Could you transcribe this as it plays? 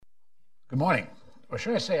Good morning, or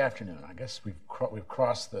should I say afternoon? I guess we've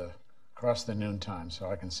crossed the noon time, so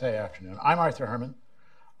I can say afternoon. I'm Arthur Herman,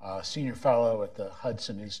 senior fellow at the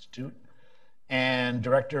Hudson Institute, and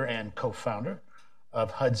director and co-founder of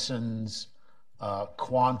Hudson's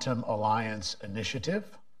Quantum Alliance Initiative,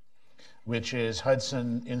 which is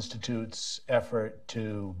Hudson Institute's effort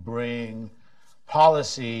to bring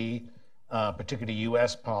policy, particularly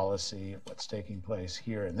U.S. policy, what's taking place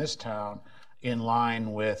here in this town, in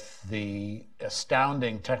line with the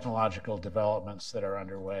astounding technological developments that are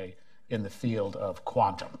underway in the field of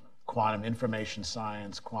quantum information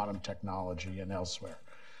science, quantum technology, and elsewhere.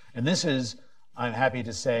 And this is, I'm happy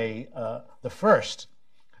to say, the first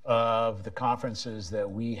of the conferences that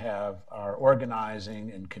we are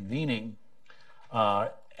organizing and convening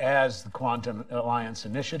as the Quantum Alliance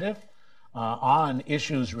Initiative on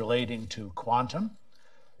issues relating to quantum.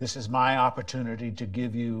 This is my opportunity to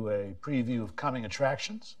give you a preview of coming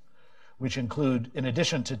attractions, which include, in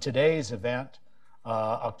addition to today's event,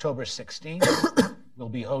 October 16th, we'll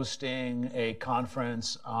be hosting a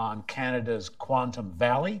conference on Canada's Quantum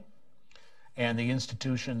Valley and the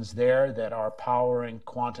institutions there that are powering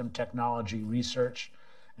quantum technology research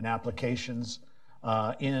and applications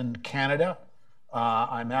in Canada.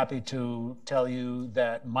 I'm happy to tell you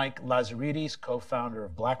that Mike Lazaridis, co-founder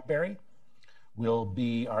of BlackBerry, will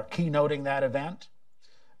be keynoting that event,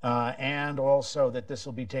 and also that this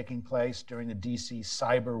will be taking place during the DC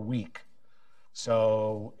Cyber Week.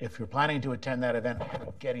 So if you're planning to attend that event,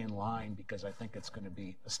 get in line, because I think it's going to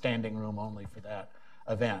be a standing room only for that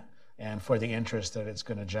event and for the interest that it's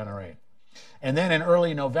going to generate. And then in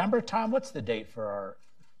early November, Tom, what's the date for our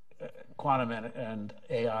Quantum and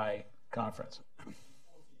AI conference?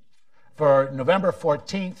 For November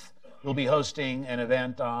 14th, we'll be hosting an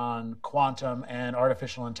event on quantum and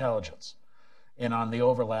artificial intelligence and on the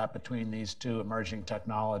overlap between these two emerging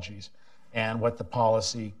technologies and what the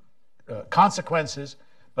policy consequences,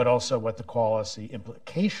 but also what the policy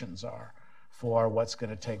implications are for what's going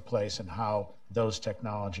to take place and how those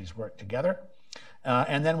technologies work together.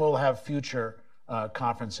 And then we'll have future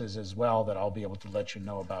conferences as well that I'll be able to let you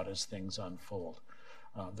know about as things unfold.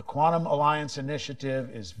 The Quantum Alliance Initiative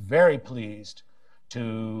is very pleased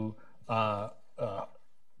to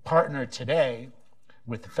partner today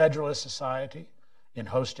with the Federalist Society in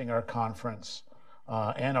hosting our conference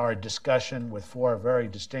and our discussion with four very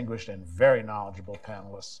distinguished and very knowledgeable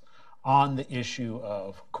panelists on the issue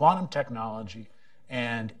of quantum technology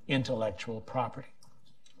and intellectual property.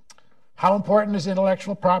 How important is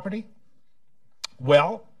intellectual property?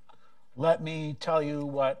 Well, let me tell you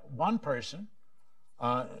what one person,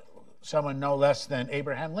 someone no less than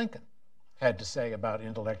Abraham Lincoln, had to say about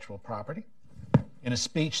intellectual property in a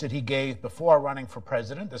speech that he gave before running for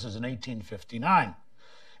president. This was in 1859,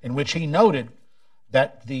 in which he noted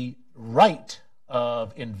that the right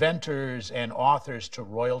of inventors and authors to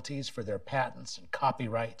royalties for their patents and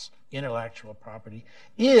copyrights, intellectual property,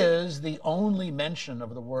 is the only mention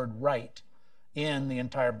of the word right in the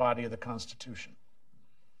entire body of the Constitution.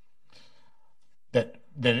 It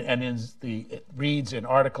reads in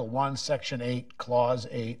Article 1, Section 8, Clause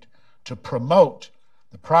 8, to promote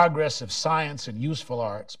the progress of science and useful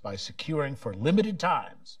arts by securing for limited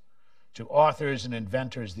times to authors and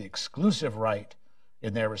inventors the exclusive right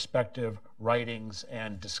in their respective writings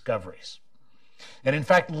and discoveries. And in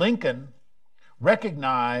fact, Lincoln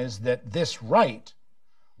recognized that this right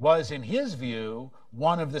was, in his view,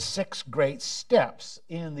 one of the 6 great steps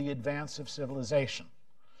in the advance of civilization.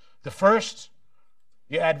 The first,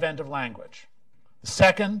 the advent of language. The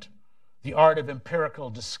second, the art of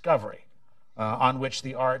empirical discovery, on which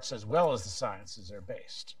the arts as well as the sciences are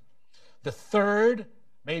based. The third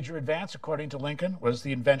major advance, according to Lincoln, was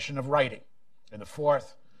the invention of writing. And the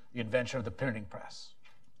fourth, the invention of the printing press.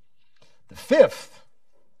 The fifth,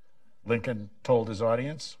 Lincoln told his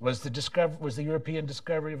audience, was the European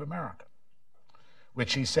discovery of America,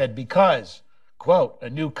 which he said because, quote, a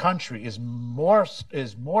new country is more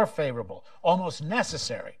favorable, almost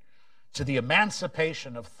necessary, to the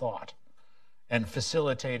emancipation of thought and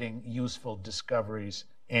facilitating useful discoveries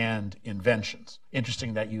and inventions.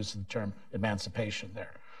 Interesting that use of the term emancipation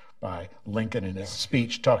there by Lincoln in his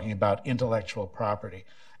speech talking about intellectual property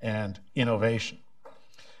and innovation.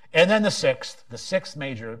 And then the sixth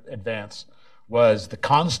major advance was the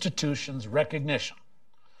Constitution's recognition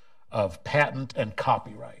of patent and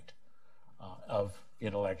copyright of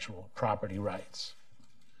intellectual property rights.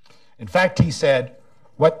 In fact, he said,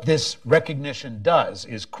 what this recognition does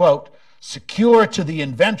is, quote, secure to the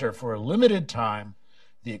inventor for a limited time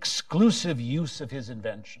the exclusive use of his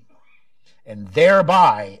invention, and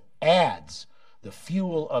thereby adds the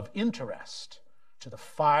fuel of interest to the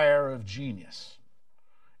fire of genius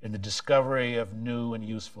in the discovery of new and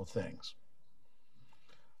useful things.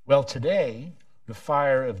 Well, today, the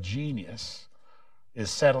fire of genius is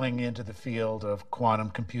settling into the field of quantum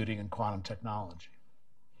computing and quantum technology.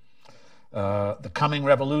 The coming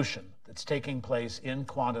revolution that's taking place in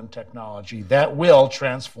quantum technology that will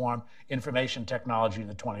transform information technology in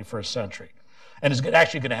the 21st century, and is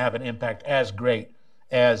actually going to have an impact as great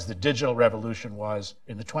as the digital revolution was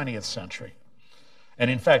in the 20th century. And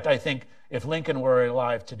in fact, I think if Lincoln were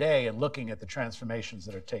alive today and looking at the transformations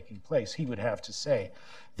that are taking place, he would have to say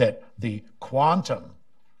that the quantum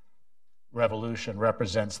revolution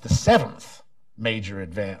represents the 7th major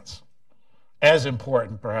advance, as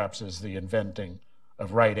important perhaps as the inventing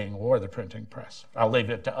of writing or the printing press. I'll leave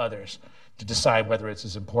it to others to decide whether it's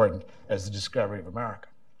as important as the discovery of America.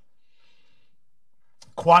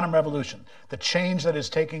 Quantum revolution, the change that is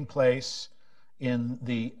taking place in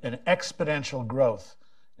an exponential growth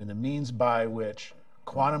in the means by which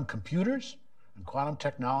quantum computers and quantum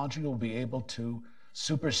technology will be able to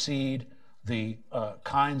supersede the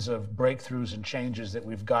kinds of breakthroughs and changes that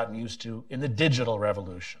we've gotten used to in the digital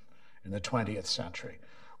revolution in the 20th century.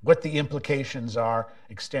 What the implications are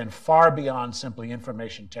extend far beyond simply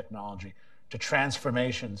information technology to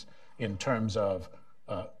transformations in terms of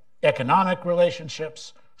economic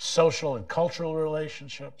relationships, social and cultural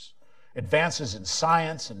relationships, advances in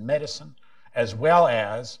science and medicine, as well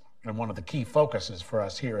as, and one of the key focuses for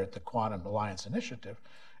us here at the Quantum Alliance Initiative,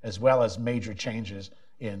 as well as major changes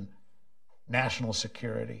in national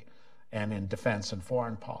security and in defense and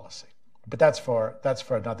foreign policy. But that's for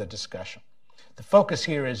another discussion. The focus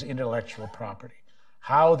here is intellectual property,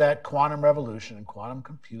 how that quantum revolution and quantum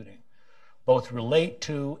computing both relate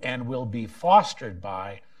to and will be fostered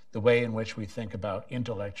by the way in which we think about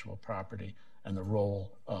intellectual property and the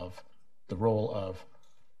role of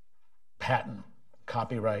patent,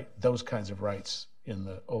 copyright, those kinds of rights in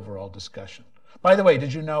the overall discussion. By the way,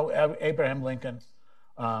 did you know Abraham Lincoln,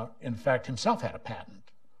 in fact, himself had a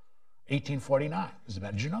patent, 1849.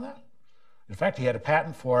 Did you know that? In fact, he had a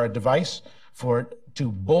patent for a device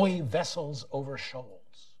to buoy vessels over shoals.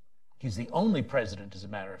 He's the only president, as a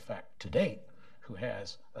matter of fact, to date, who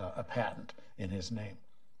has a patent in his name.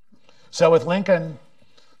 So with Lincoln's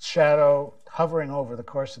shadow hovering over the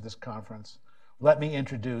course of this conference, let me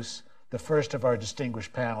introduce the first of our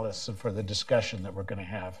distinguished panelists for the discussion that we're going to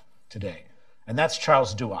have today, and that's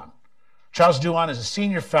Charles Duan. Charles Duan is a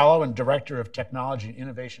senior fellow and director of technology and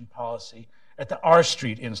innovation policy at the R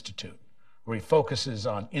Street Institute, where he focuses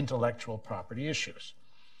on intellectual property issues.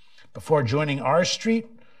 Before joining R Street,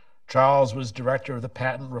 Charles was director of the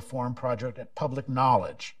patent reform project at Public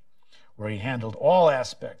Knowledge, where he handled all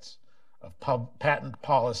aspects of patent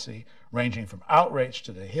policy, ranging from outreach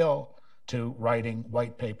to the Hill to writing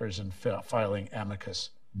white papers and filing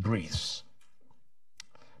amicus briefs.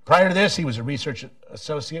 Prior to this, he was a research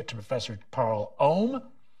associate to Professor Paul Ohm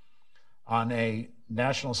on a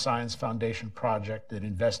National Science Foundation project that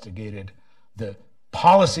investigated the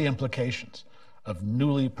policy implications of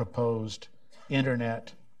newly proposed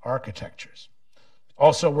internet architectures.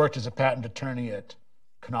 Also worked as a patent attorney at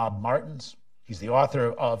Knob Martens. He's the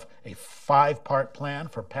author of a 5-part plan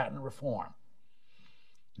for patent reform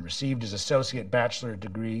and received his associate bachelor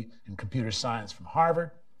degree in computer science from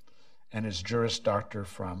Harvard and his Juris Doctor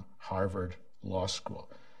from Harvard Law School.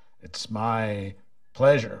 It's my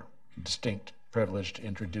pleasure, distinct privilege, to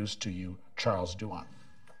introduce to you Charles Duan.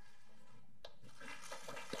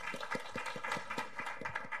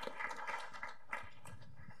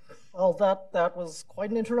 Well, that was quite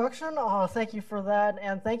an introduction. Thank you for that,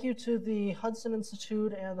 and thank you to the Hudson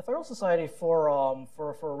Institute and the Federalist Society for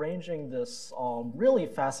arranging this really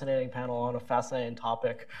fascinating panel on a fascinating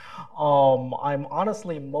topic. I'm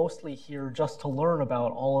honestly mostly here just to learn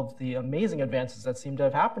about all of the amazing advances that seem to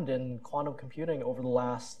have happened in quantum computing over the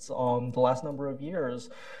last number of years.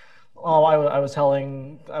 I was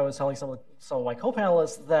telling some of my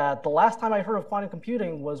co-panelists that the last time I heard of quantum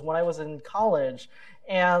computing was when I was in college,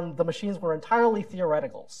 and the machines were entirely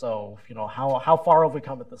theoretical. So, how far have we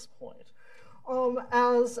come at this point?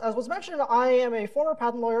 As was mentioned, I am a former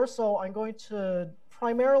patent lawyer, so I'm going to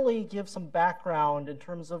primarily give some background in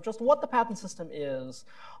terms of just what the patent system is,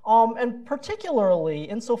 and particularly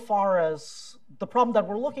insofar as the problem that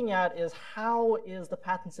we're looking at is how is the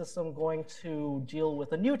patent system going to deal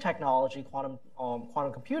with a new technology, quantum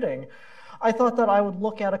computing. I thought that I would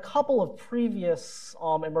look at a couple of previous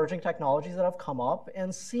emerging technologies that have come up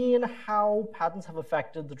and seen how patents have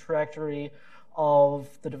affected the trajectory of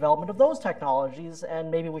the development of those technologies, and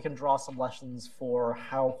maybe we can draw some lessons for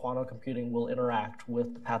how quantum computing will interact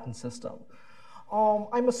with the patent system.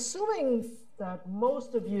 I'm assuming that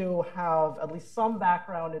most of you have at least some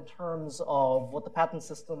background in terms of what the patent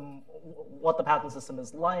system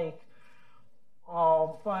is like.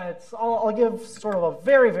 But I'll give sort of a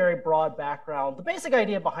very, very broad background. The basic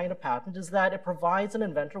idea behind a patent is that it provides an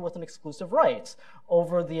inventor with an exclusive right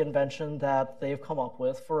over the invention that they've come up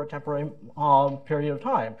with for a temporary period of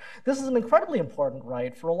time. This is an incredibly important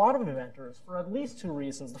right for a lot of inventors for at least two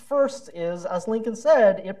reasons. The first is, as Lincoln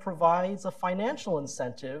said, it provides a financial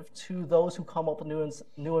incentive to those who come up with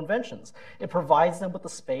new inventions. It provides them with the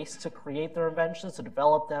space to create their inventions, to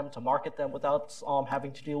develop them, to market them without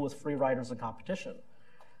having to deal with free riders and competition.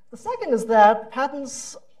 The second is that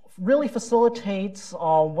patents really facilitate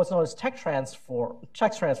what's known as tech transfer,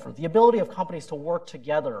 the ability of companies to work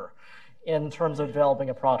together in terms of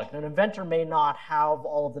developing a product. An inventor may not have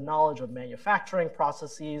all of the knowledge of manufacturing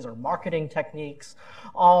processes or marketing techniques,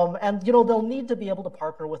 and they'll need to be able to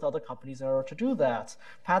partner with other companies in order to do that.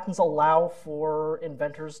 Patents allow for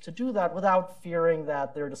inventors to do that without fearing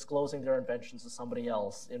that they're disclosing their inventions to somebody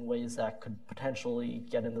else in ways that could potentially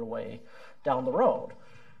get in their way down the road.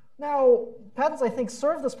 Now, patents, I think,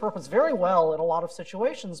 serve this purpose very well in a lot of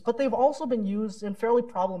situations, but they've also been used in fairly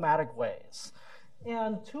problematic ways.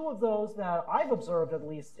 And two of those that I've observed, at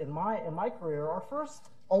least in my career, are first,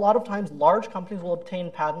 a lot of times large companies will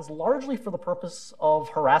obtain patents largely for the purpose of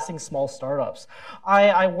harassing small startups.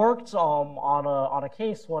 I worked on a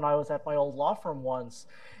case when I was at my old law firm once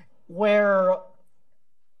where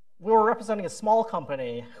we were representing a small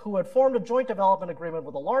company who had formed a joint development agreement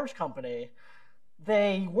with a large company.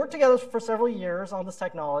 They worked together for several years on this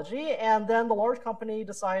technology, and then the large company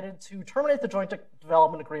decided to terminate the joint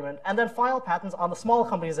development agreement and then file patents on the small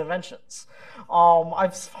company's inventions.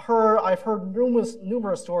 I've heard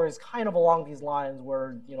numerous stories kind of along these lines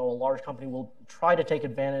where a large company will try to take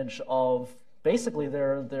advantage of basically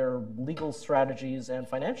their legal strategies and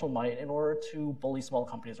financial might in order to bully small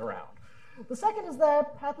companies around. The second is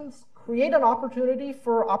that patents create an opportunity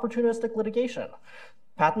for opportunistic litigation.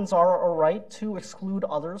 Patents are a right to exclude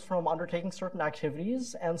others from undertaking certain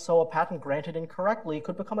activities, and so a patent granted incorrectly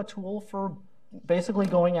could become a tool for basically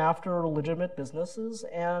going after legitimate businesses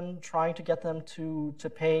and trying to get them to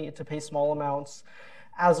pay small amounts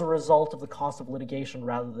as a result of the cost of litigation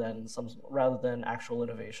rather than actual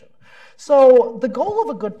innovation. So the goal of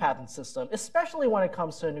a good patent system, especially when it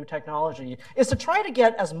comes to a new technology, is to try to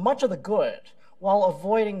get as much of the good while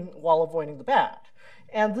avoiding the bad.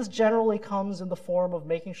 And this generally comes in the form of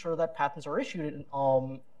making sure that patents are issued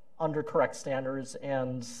under correct standards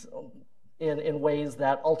and in ways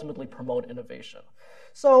that ultimately promote innovation.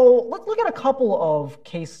 So let's look at a couple of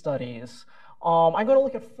case studies. I'm going to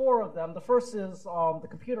look at four of them. The first is the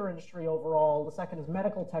computer industry overall. The second is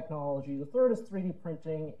medical technology. The third is 3D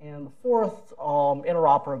printing. And the fourth,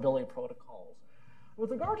 interoperability protocols. With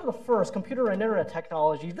regard to the first, computer and internet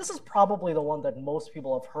technology, this is probably the one that most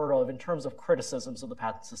people have heard of in terms of criticisms of the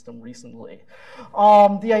patent system recently.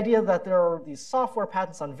 The idea that there are these software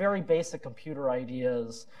patents on very basic computer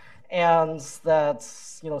ideas, and that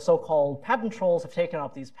so-called patent trolls have taken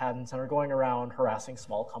up these patents and are going around harassing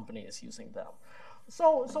small companies using them.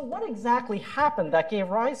 So what exactly happened that gave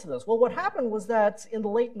rise to this? Well, what happened was that in the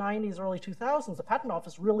late 90s, early 2000s, the Patent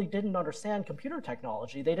Office really didn't understand computer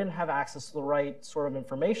technology. They didn't have access to the right sort of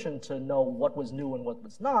information to know what was new and what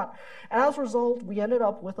was not. And as a result, we ended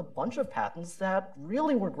up with a bunch of patents that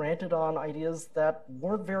really were granted on ideas that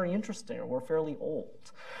weren't very interesting or were fairly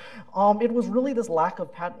old. It was really this lack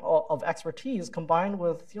of expertise combined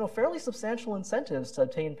with fairly substantial incentives to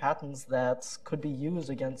obtain patents that could be used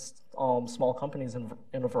against small companies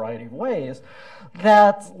in a variety of ways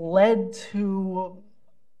that led to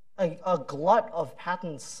a glut of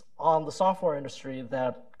patents on the software industry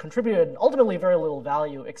that contributed ultimately very little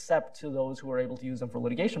value except to those who were able to use them for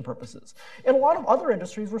litigation purposes. In a lot of other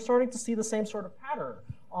industries, we're starting to see the same sort of pattern.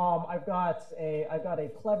 I've got a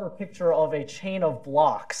clever picture of a chain of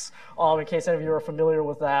blocks. In case any of you are familiar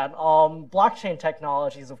with that, blockchain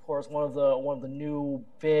technology is, of course, one of the new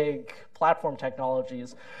big platform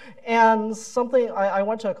technologies. And something I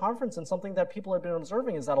went to a conference, and something that people have been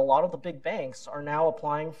observing is that a lot of the big banks are now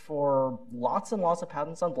applying for lots and lots of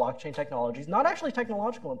patents on blockchain technologies, not actually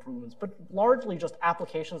technological improvements, but largely just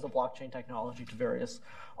applications of blockchain technology to various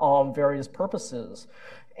purposes.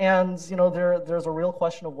 And there's a real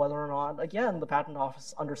question of whether or not, again, the Patent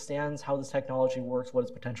Office understands how this technology works, what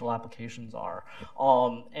its potential applications are,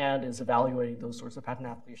 and is evaluating those sorts of patent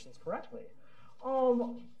applications correctly.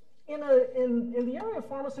 In the area of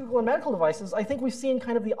pharmaceutical and medical devices, I think we've seen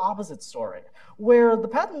kind of the opposite story, where the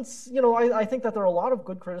patents, I think that there are a lot of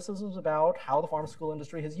good criticisms about how the pharmaceutical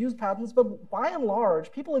industry has used patents, but by and large,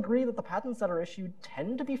 people agree that the patents that are issued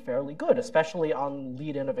tend to be fairly good, especially on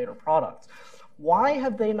lead innovator products. Why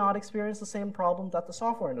have they not experienced the same problem that the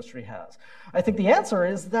software industry has? I think the answer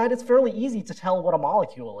is that it's fairly easy to tell what a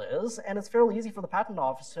molecule is, and it's fairly easy for the patent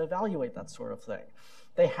office to evaluate that sort of thing.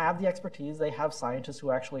 They have the expertise, they have scientists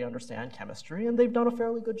who actually understand chemistry, and they've done a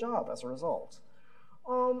fairly good job as a result.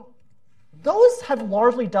 Those have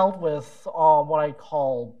largely dealt with what I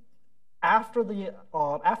call after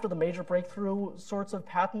the major breakthrough sorts of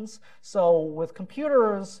patents. So with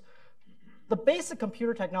computers, the basic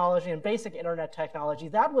computer technology and basic internet technology,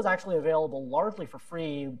 that was actually available largely for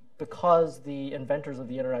free because the inventors of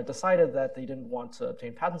the internet decided that they didn't want to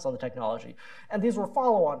obtain patents on the technology. And these were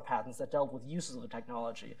follow-on patents that dealt with uses of the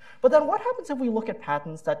technology. But then what happens if we look at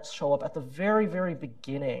patents that show up at the very, very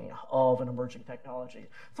beginning of an emerging technology?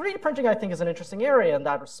 3D printing, I think, is an interesting area in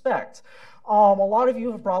that respect. A lot of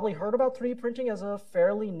you have probably heard about 3D printing as a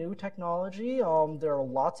fairly new technology. There are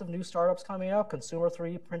lots of new startups coming up. Consumer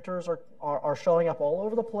 3D printers are showing up all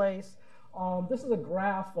over the place. This is a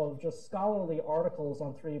graph of just scholarly articles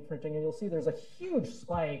on 3D printing, and you'll see there's a huge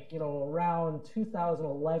spike, around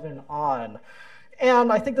 2011 on.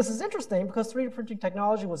 And I think this is interesting because 3D printing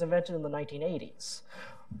technology was invented in the 1980s.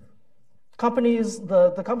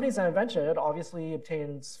 The companies that invented it obviously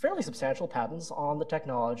obtained fairly substantial patents on the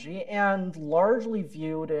technology and largely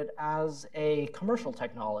viewed it as a commercial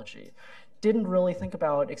technology. Didn't really think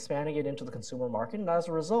about expanding it into the consumer market, and as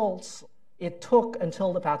a result, it took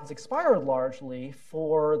until the patents expired largely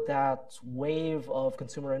for that wave of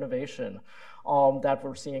consumer innovation that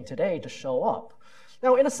we're seeing today to show up.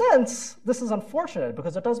 Now, in a sense, this is unfortunate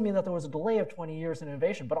because it does mean that there was a delay of 20 years in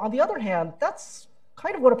innovation. But on the other hand, that's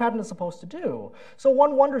kind of what a patent is supposed to do. So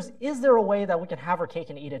one wonders, is there a way that we can have our cake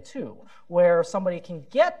and eat it too, where somebody can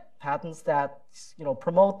get patents that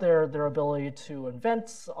promote their ability to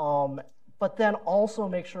invent, but then also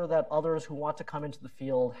make sure that others who want to come into the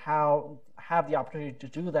field have the opportunity to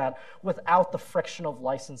do that without the friction of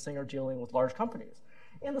licensing or dealing with large companies.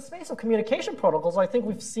 In the space of communication protocols, I think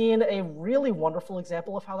we've seen a really wonderful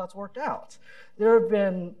example of how that's worked out. There have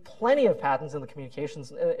been plenty of patents in the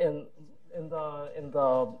communications in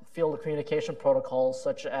the field of communication protocols,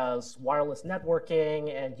 such as wireless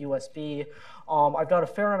networking and USB. I've done a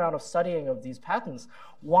fair amount of studying of these patents.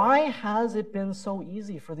 Why has it been so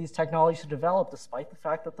easy for these technologies to develop despite the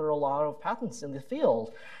fact that there are a lot of patents in the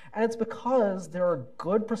field? And it's because there are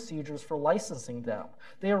good procedures for licensing them.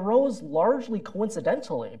 They arose largely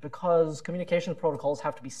coincidentally because communication protocols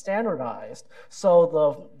have to be standardized.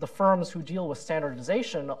 So the firms who deal with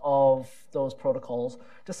standardization of those protocols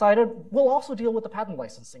decided we'll also deal with the patent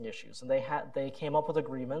licensing issues. And they came up with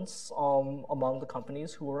agreements among the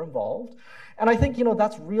companies who were involved. And I think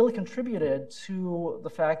that's really contributed to the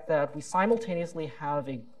fact that we simultaneously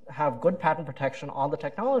have good patent protection on the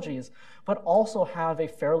technologies, but also have a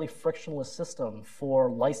fairly frictionless system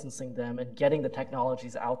for licensing them and getting the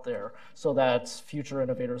technologies out there so that future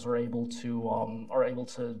innovators are able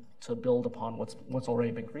to build upon what's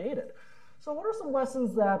already been created. So what are some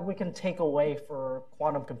lessons that we can take away for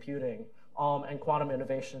quantum computing and quantum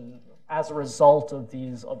innovation as a result of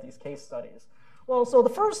these case studies? Well, so the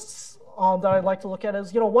first that I'd like to look at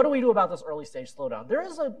is, what do we do about this early stage slowdown? There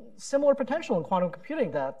is a similar potential in quantum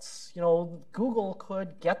computing that, Google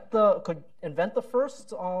could invent the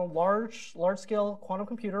first large scale quantum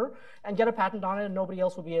computer and get a patent on it, and nobody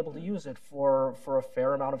else would be able to use it for a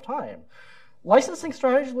fair amount of time. Licensing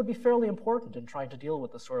strategies would be fairly important in trying to deal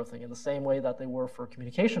with this sort of thing in the same way that they were for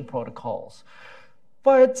communication protocols.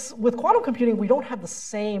 But with quantum computing, we don't have the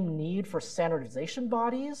same need for standardization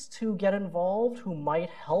bodies to get involved who might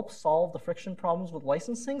help solve the friction problems with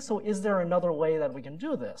licensing. So is there another way that we can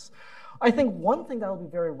do this? I think one thing that will be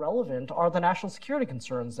very relevant are the national security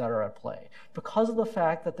concerns that are at play. Because of the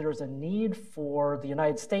fact that there's a need for the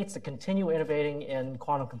United States to continue innovating in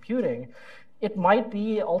quantum computing, it might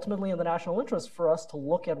be ultimately in the national interest for us to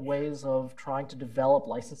look at ways of trying to develop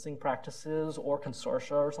licensing practices or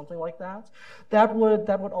consortia or something like that. That would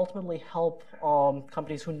ultimately help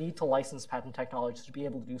companies who need to license patent technologies to be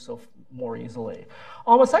able to do so more easily.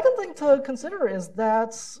 A second thing to consider is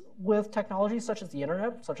that with technologies such as the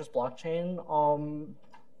internet, such as blockchain,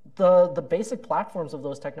 the basic platforms of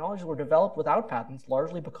those technologies were developed without patents,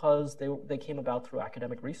 largely because they came about through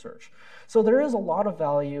academic research. So there is a lot of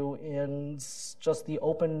value in just the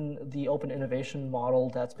open innovation model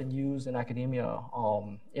that's been used in academia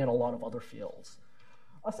in a lot of other fields.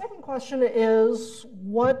 A second question is,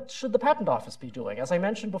 what should the patent office be doing? As I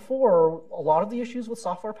mentioned before, a lot of the issues with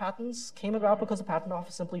software patents came about because the patent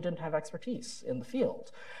office simply didn't have expertise in the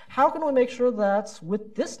field. How can we make sure that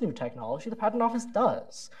with this new technology, the patent office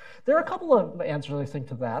does? There are a couple of answers, I think,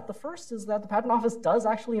 to that. The first is that the patent office does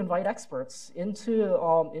actually invite experts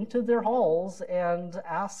into their halls and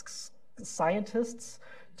asks scientists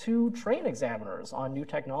to train examiners on new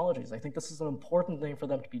technologies. I think this is an important thing for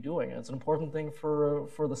them to be doing. And it's an important thing for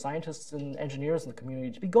the scientists and engineers in the community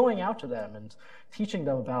to be going out to them and teaching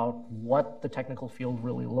them about what the technical field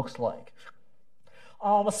really looks like.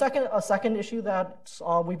 A second issue that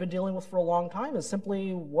we've been dealing with for a long time is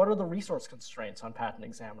simply, what are the resource constraints on patent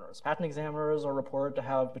examiners? Patent examiners are reported to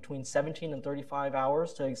have between 17 and 35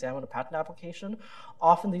 hours to examine a patent application.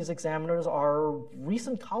 Often these examiners are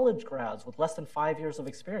recent college grads with less than 5 years of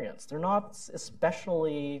experience. They're not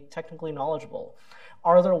especially technically knowledgeable.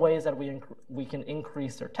 Are there ways that we can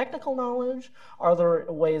increase their technical knowledge? Are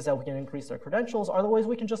there ways that we can increase their credentials? Are there ways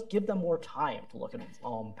we can just give them more time to look at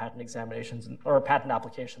patent examinations or patent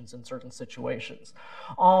applications in certain situations?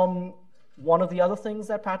 One of the other things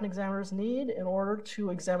that patent examiners need in order to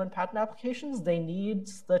examine patent applications, they need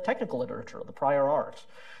the technical literature, the prior art,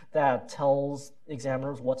 that tells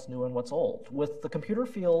examiners what's new and what's old. With the computer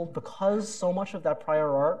field, because so much of that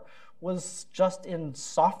prior art was just in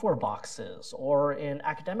software boxes or in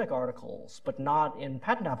academic articles, but not in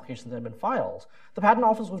patent applications that had been filed, the patent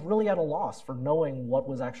office was really at a loss for knowing what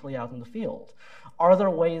was actually out in the field. Are there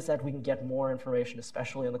ways that we can get more information,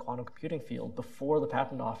 especially in the quantum computing field, before the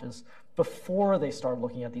patent office, before they start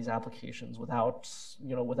looking at these applications without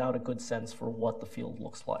a good sense for what the field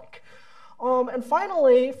looks like? And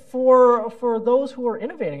finally, for those who are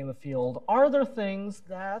innovating in the field, are there things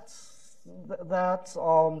that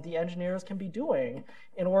the engineers can be doing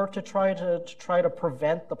in order to try to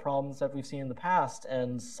prevent the problems that we've seen in the past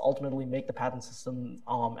and ultimately make the patent system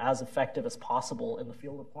as effective as possible in the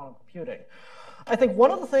field of quantum computing? I think one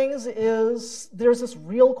of the things is there's this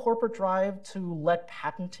real corporate drive to let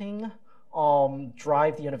patenting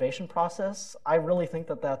drive the innovation process. I really think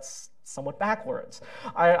that that's somewhat backwards.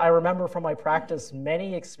 I remember from my practice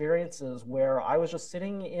many experiences where I was just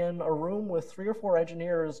sitting in a room with 3 or 4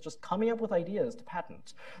 engineers just coming up with ideas to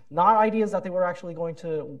patent. Not ideas that they were actually going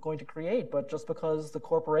to create, but just because the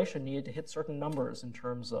corporation needed to hit certain numbers in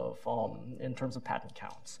terms of patent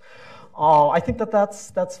counts. I think that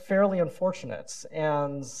that's fairly unfortunate,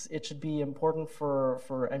 and it should be important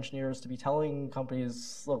for engineers to be telling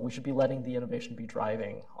companies, look, we should be letting the innovation be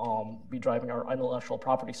driving our intellectual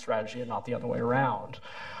property strategy and not the other way around.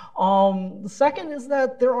 The second is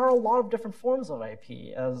that there are a lot of different forms of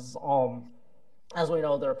IP. As we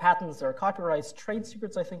know, there are patents, there are copyrights. Trade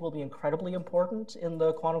secrets, I think, will be incredibly important in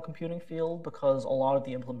the quantum computing field because a lot of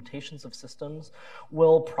the implementations of systems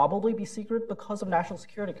will probably be secret because of national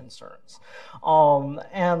security concerns.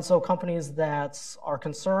 And so companies that are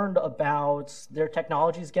concerned about their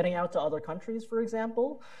technologies getting out to other countries, for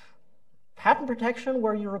example, patent protection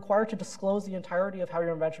where you're required to disclose the entirety of how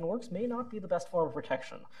your invention works may not be the best form of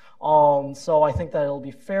protection. So I think that it'll be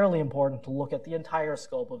fairly important to look at the entire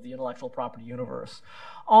scope of the intellectual property universe.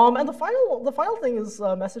 And the final thing is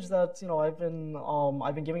a message that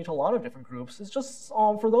I've been giving to a lot of different groups is just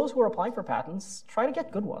for those who are applying for patents, try to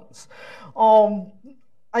get good ones.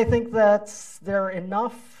 I think that there are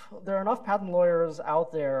enough patent lawyers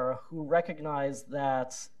out there who recognize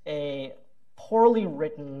that a poorly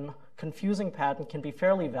written, confusing patent can be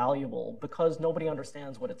fairly valuable because nobody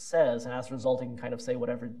understands what it says, and as a result, you can kind of say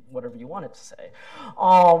whatever you want it to say.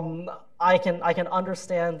 I can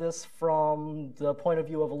understand this from the point of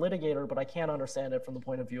view of a litigator, but I can't understand it from the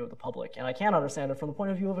point of view of the public, and I can't understand it from the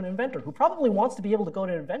point of view of an inventor who probably wants to be able to go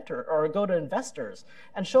to investors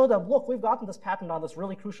and show them, look, we've gotten this patent on this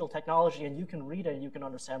really crucial technology, and you can read it and you can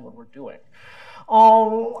understand what we're doing.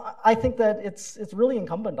 I think that it's really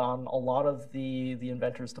incumbent on a lot of the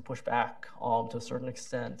inventors to push back to a certain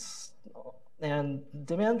extent and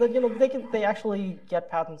demand that they actually get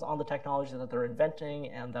patents on the technology that they're inventing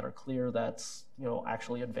and that are clear that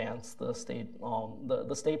actually advance the state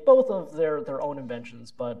the state both of their own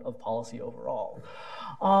inventions but of policy overall.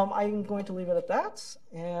 I'm going to leave it at that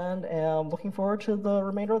and am looking forward to the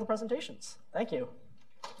remainder of the presentations. Thank you.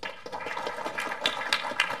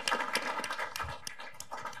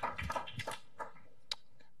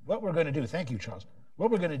 What we're going to do, thank you, Charles.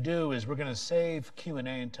 What we're going to do is we're going to save Q&A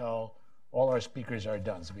until all our speakers are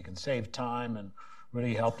done, so we can save time and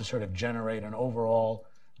really help to sort of generate an overall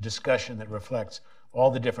discussion that reflects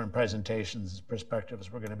all the different presentations and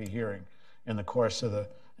perspectives we're going to be hearing in the course of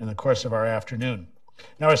our afternoon.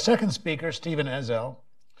 Now, our second speaker, Stephen Ezel,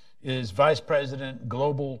 is Vice President,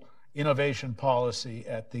 Global Innovation Policy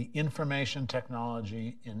at the Information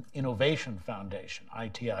Technology and Innovation Foundation,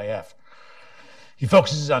 ITIF. He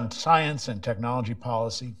focuses on science and technology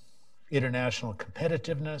policy, international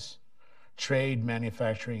competitiveness, trade,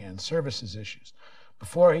 manufacturing, and services issues.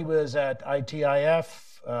 Before he was at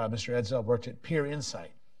ITIF, Mr. Edsall worked at Peer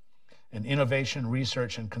Insight, an innovation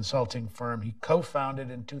research and consulting firm he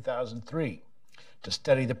co-founded in 2003 to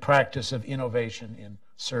study the practice of innovation in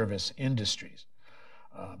service industries.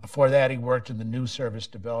 Before that, he worked in the New Service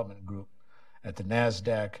Development Group at the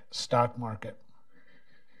NASDAQ stock market,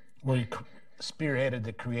 where he spearheaded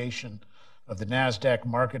the creation of the NASDAQ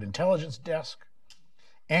Market Intelligence Desk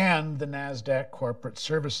and the NASDAQ Corporate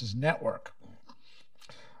Services Network.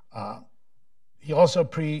 He also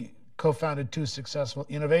co-founded two successful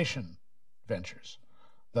innovation ventures,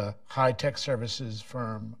 the high-tech services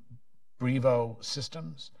firm Brevo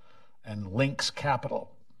Systems and Lynx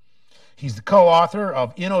Capital. He's the co-author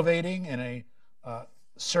of Innovating in a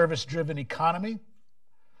Service-Driven Economy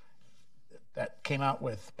that came out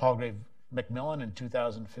with Palgrave Macmillan in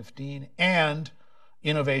 2015, and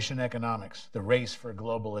Innovation Economics, The Race for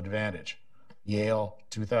Global Advantage, Yale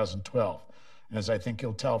 2012. And as I think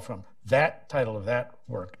you'll tell from that title of that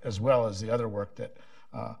work, as well as the other work that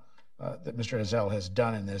Mr. Edsall has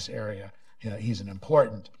done in this area, he's an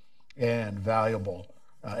important and valuable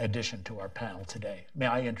addition to our panel today. May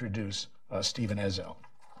I introduce Stephen Edsall.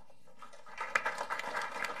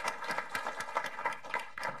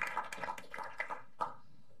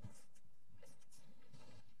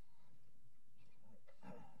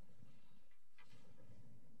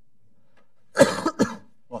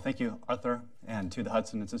 Well, thank you, Arthur, and to the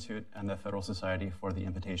Hudson Institute and the Federalist Society for the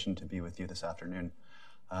invitation to be with you this afternoon.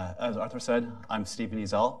 As Arthur said, I'm Stephen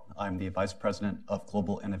Edsall. I'm the Vice President of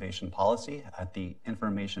Global Innovation Policy at the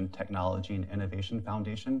Information Technology and Innovation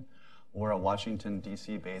Foundation. We're a Washington,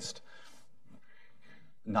 D.C.-based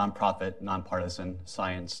nonprofit, nonpartisan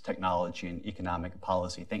science, technology, and economic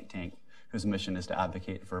policy think tank whose mission is to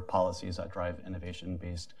advocate for policies that drive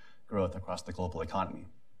innovation-based growth across the global economy.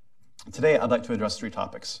 Today, I'd like to address three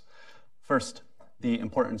topics. First, the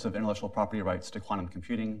importance of intellectual property rights to quantum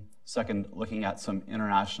computing. Second, looking at some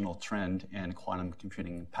international trend in quantum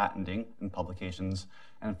computing patenting and publications.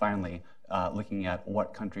 And finally, looking at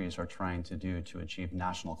what countries are trying to do to achieve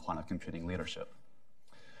national quantum computing leadership.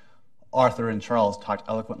 Arthur and Charles talked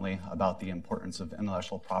eloquently about the importance of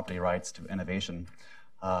intellectual property rights to innovation.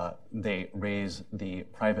 They raise the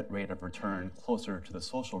private rate of return closer to the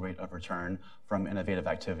social rate of return from innovative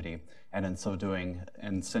activity, and in so doing,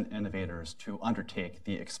 incent innovators to undertake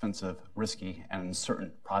the expensive, risky, and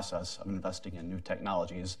uncertain process of investing in new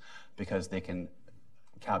technologies because they can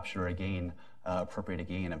capture a gain, appropriate a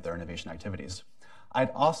gain of their innovation activities.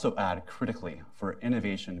 I'd also add critically for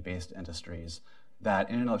innovation-based industries that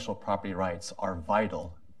intellectual property rights are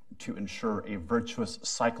vital to ensure a virtuous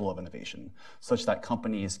cycle of innovation, such that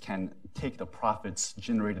companies can take the profits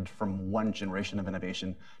generated from one generation of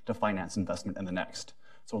innovation to finance investment in the next.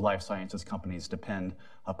 So life sciences companies depend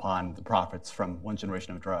upon the profits from one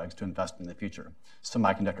generation of drugs to invest in the future.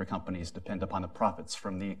 Semiconductor companies depend upon the profits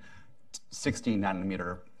from the 16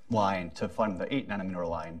 nanometer line to fund the 8 nanometer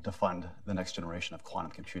line to fund the next generation of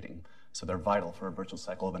quantum computing. So they're vital for a virtuous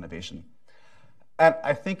cycle of innovation. And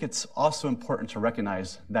I think it's also important to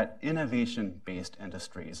recognize that innovation-based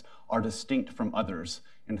industries are distinct from others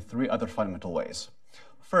in three other fundamental ways.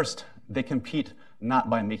 First, they compete not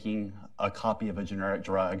by making a copy of a generic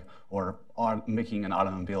drug or making an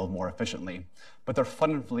automobile more efficiently, but they're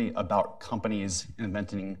fundamentally about companies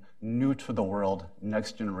inventing new-to-the-world,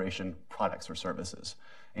 next-generation products or services,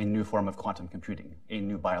 a new form of quantum computing, a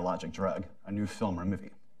new biologic drug, a new film or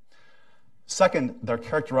movie. Second, they're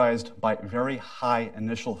characterized by very high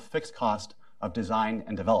initial fixed cost of design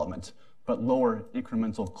and development, but lower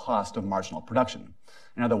incremental cost of marginal production.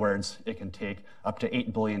 In other words, it can take up to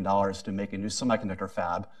 $8 billion to make a new semiconductor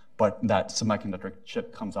fab, but that semiconductor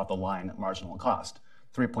chip comes off the line at marginal cost.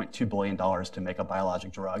 $3.2 billion to make a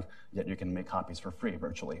biologic drug, yet you can make copies for free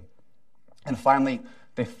virtually. And finally,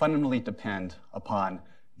 they fundamentally depend upon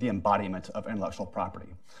the embodiment of intellectual property.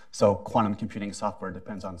 So quantum computing software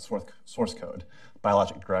depends on source code.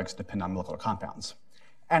 Biologic drugs depend on molecular compounds.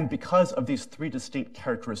 And because of these three distinct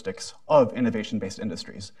characteristics of innovation-based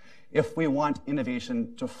industries, if we want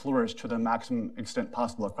innovation to flourish to the maximum extent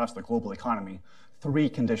possible across the global economy, three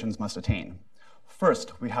conditions must attain.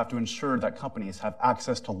 First, we have to ensure that companies have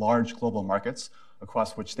access to large global markets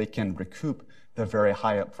across which they can recoup the very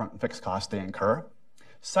high upfront fixed costs they incur.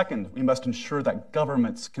 Second, we must ensure that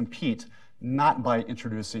governments compete not by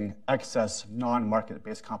introducing excess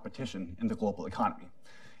non-market-based competition in the global economy.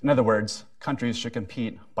 In other words, countries should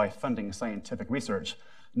compete by funding scientific research,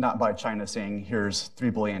 not by China saying, here's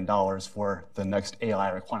 $3 billion for the next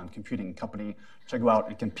AI or quantum computing company to go out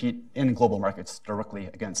and compete in global markets directly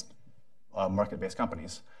against market-based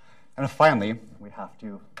companies. And finally, we have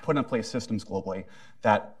to put in place systems globally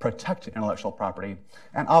that protect intellectual property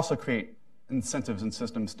and also create incentives and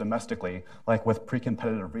systems domestically, like with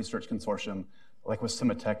pre-competitive research consortium, like with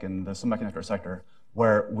Symatech in the semiconductor sector,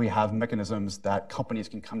 where we have mechanisms that companies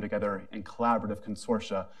can come together in collaborative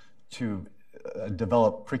consortia to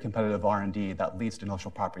develop pre-competitive R&D that leads to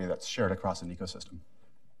intellectual property that's shared across an ecosystem.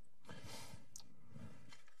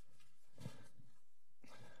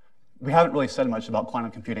 We haven't really said much about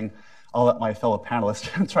quantum computing. I'll let my fellow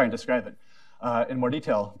panelists try and describe it in more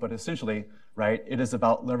detail, but essentially, right, it is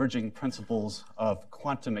about leveraging principles of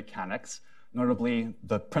quantum mechanics, notably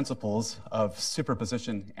the principles of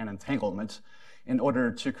superposition and entanglement, in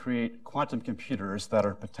order to create quantum computers that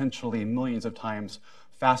are potentially millions of times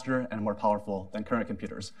faster and more powerful than current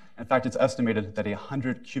computers. In fact, it's estimated that a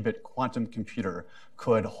 100-qubit quantum computer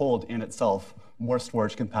could hold in itself more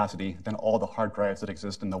storage capacity than all the hard drives that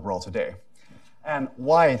exist in the world today. And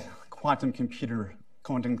why quantum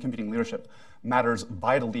computing leadership matters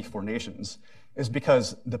vitally for nations is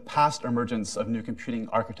because the past emergence of new computing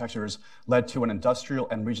architectures led to an industrial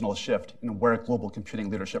and regional shift in where global computing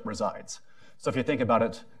leadership resides. So if you think about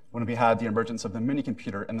it, when we had the emergence of the mini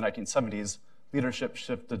computer in the 1970s, leadership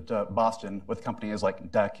shifted to Boston with companies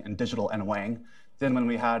like DEC and Digital and Wang. Then when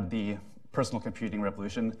we had the personal computing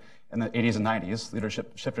revolution in the 80s and 90s,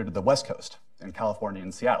 leadership shifted to the West Coast in California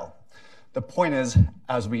and Seattle. The point is,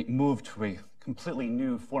 as we move to a completely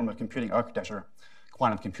new form of computing architecture,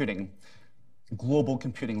 quantum computing, global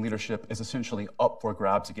computing leadership is essentially up for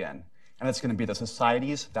grabs again. And it's going to be the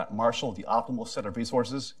societies that marshal the optimal set of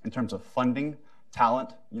resources in terms of funding,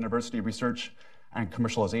 talent, university research, and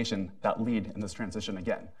commercialization that lead in this transition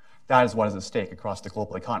again. That is what is at stake across the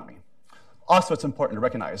global economy. Also, it's important to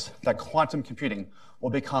recognize that quantum computing will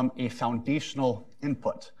become a foundational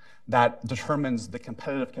input that determines the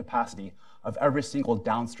competitive capacity of every single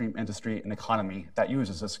downstream industry and economy that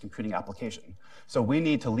uses this computing application. So we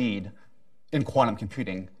need to lead in quantum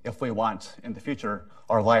computing if we want, in the future,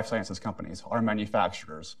 our life sciences companies, our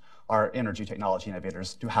manufacturers, our energy technology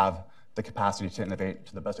innovators to have the capacity to innovate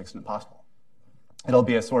to the best extent possible. It'll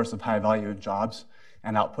be a source of high-value jobs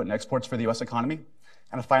and output and exports for the US economy.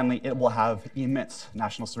 And finally, it will have immense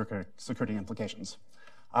national security implications.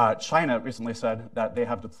 China recently said that they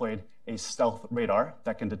have deployed a stealth radar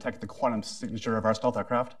that can detect the quantum signature of our stealth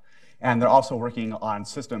aircraft. And they're also working on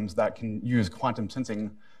systems that can use quantum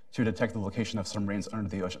sensing to detect the location of submarines under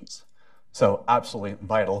the oceans. So absolutely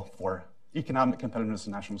vital for economic competitiveness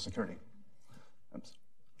and national security. Oops.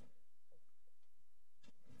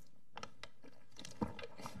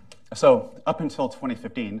 So up until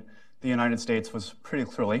 2015, the United States was pretty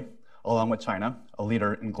clearly, along with China, a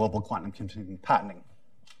leader in global quantum computing patenting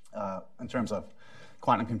in terms of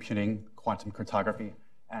quantum computing, quantum cryptography,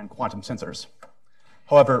 and quantum sensors.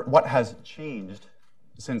 However, what has changed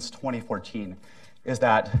since 2014 is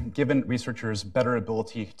that given researchers' better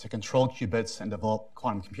ability to control qubits and develop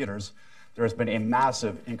quantum computers, there has been a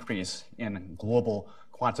massive increase in global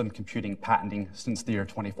quantum computing patenting since the year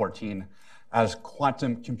 2014, as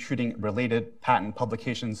quantum computing-related patent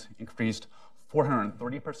publications increased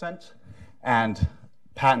 430%, and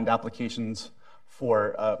patent applications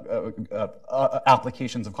for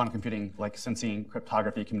applications of quantum computing like sensing,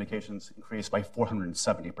 cryptography, communications increased by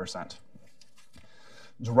 470%.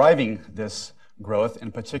 Driving this growth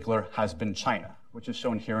in particular has been China, which is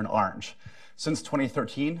shown here in orange. Since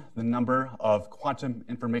 2013, the number of quantum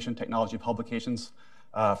information technology publications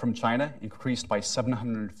from China increased by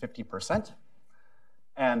 750%.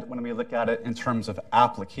 And when we look at it in terms of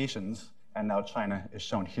applications, and now China is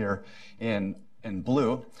shown here in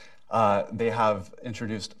blue, they have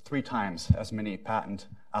introduced 3 times as many patent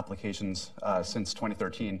applications since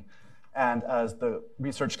 2013. And as the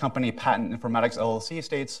research company Patent Informatics LLC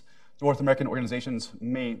states, North American organizations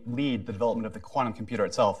may lead the development of the quantum computer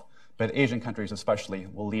itself, but Asian countries especially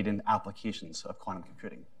will lead in applications of quantum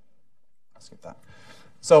computing. I'll skip that.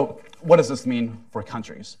 So what does this mean for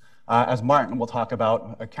countries? As Martin will talk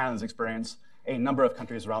about Canada's experience, a number of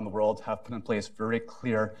countries around the world have put in place very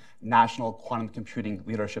clear national quantum computing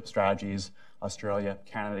leadership strategies: Australia,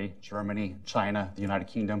 Canada, Germany, China, the United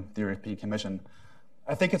Kingdom, the European Commission.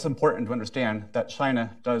 I think it's important to understand that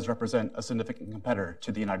China does represent a significant competitor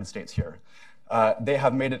to the United States here. They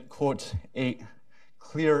have made it, quote, a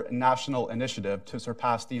clear national initiative to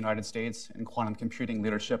surpass the United States in quantum computing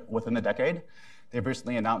leadership within the decade. They've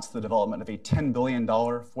recently announced the development of a $10 billion,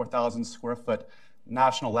 4,000 square foot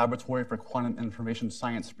National Laboratory for Quantum Information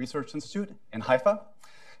Science Research Institute in Haifa.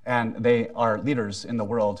 And they are leaders in the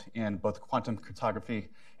world in both quantum cryptography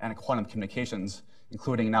and quantum communications,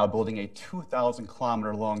 including now building a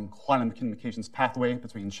 2,000-kilometer-long quantum communications pathway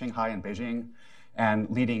between Shanghai and Beijing, and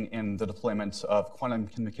leading in the deployment of quantum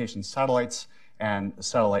communications satellites and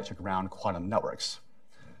satellite-to-ground quantum networks.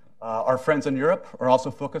 Our friends in Europe are also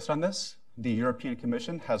focused on this. The European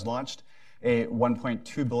Commission has launched a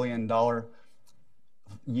 $1.2 billion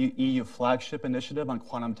EU flagship initiative on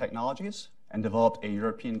quantum technologies and developed a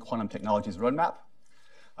European quantum technologies roadmap.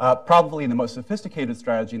 Probably the most sophisticated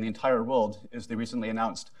strategy in the entire world is the recently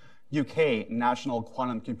announced UK National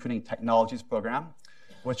Quantum Computing Technologies Program,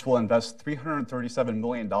 which will invest $337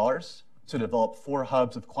 million to develop 4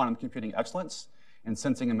 hubs of quantum computing excellence in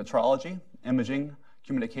sensing and metrology, imaging,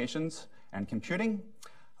 communications, and computing.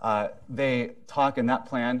 They talk in that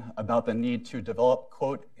plan about the need to develop,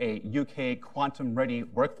 quote, a UK quantum-ready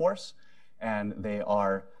workforce, and they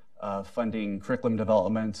are funding curriculum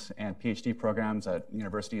development and PhD programs at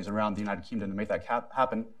universities around the United Kingdom to make that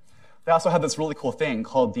happen. They also have this really cool thing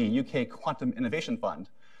called the UK Quantum Innovation Fund,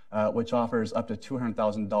 which offers up to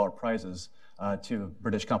 $200,000 prizes to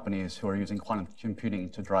British companies who are using quantum computing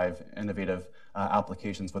to drive innovative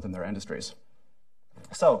applications within their industries.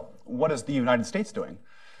 So, what is the United States doing?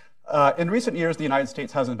 In recent years, the United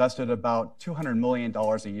States has invested about $200 million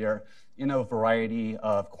a year in a variety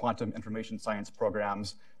of quantum information science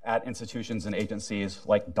programs at institutions and agencies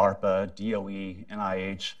like DARPA, DOE,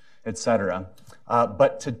 NIH, et cetera.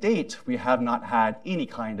 But to date, we have not had any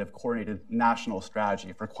kind of coordinated national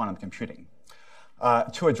strategy for quantum computing.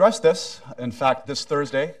 To address this, in fact, this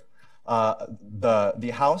Thursday,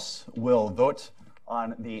 the House will vote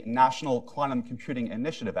on the National Quantum Computing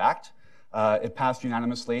Initiative Act. It passed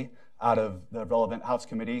unanimously out of the relevant House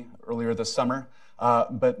committee earlier this summer.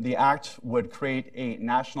 But the act would create a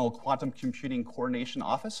National Quantum Computing Coordination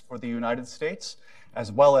Office for the United States,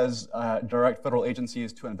 as well as direct federal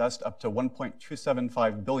agencies to invest up to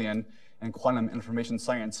 $1.275 billion in quantum information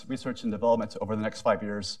science research and development over the next 5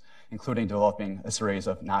 years, including developing a series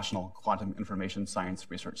of national quantum information science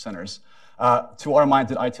research centers. To our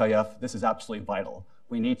minds at ITIF, this is absolutely vital.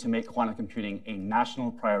 We need to make quantum computing a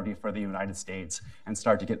national priority for the United States and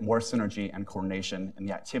start to get more synergy and coordination in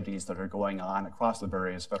the activities that are going on across the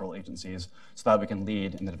various federal agencies so that we can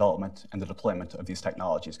lead in the development and the deployment of these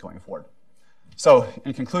technologies going forward. So,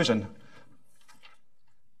 in conclusion,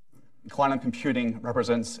 quantum computing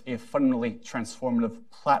represents a fundamentally transformative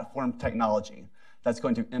platform technology that's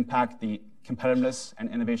going to impact the competitiveness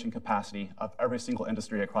and innovation capacity of every single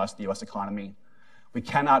industry across the US economy. We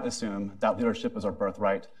cannot assume that leadership is our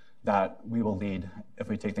birthright, that we will lead if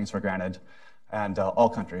we take things for granted, and all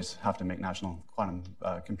countries have to make national quantum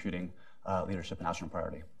computing leadership a national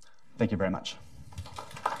priority. Thank you very much.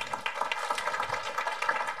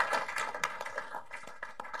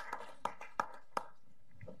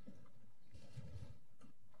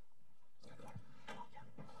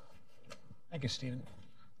 Thank you, Stephen.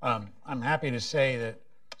 I'm happy to say that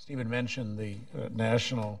Stephen mentioned the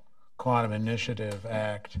National Quantum Initiative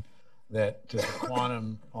Act, that the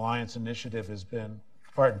Quantum Alliance Initiative has been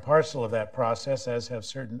part and parcel of that process, as have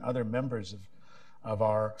certain other members of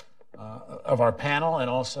our panel and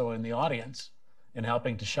also in the audience, in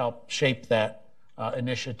helping to shape that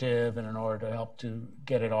initiative and in order to help to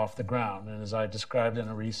get it off the ground. And as I described in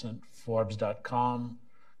a recent Forbes.com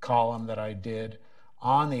column that I did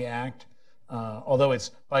on the act, although it's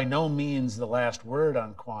by no means the last word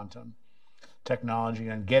on quantum technology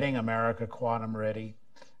and getting America quantum ready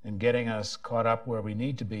and getting us caught up where we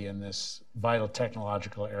need to be in this vital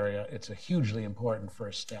technological area, it's a hugely important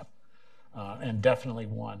first step, and definitely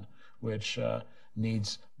one which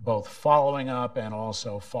needs both following up and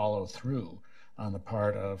also follow through on the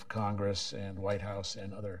part of Congress and White House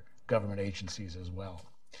and other government agencies as well.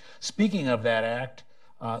 Speaking of that act,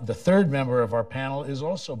 the third member of our panel has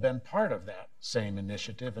also been part of that same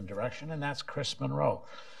initiative and direction, and that's Chris Monroe.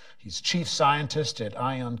 He's chief scientist at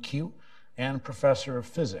IonQ and professor of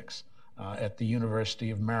physics at the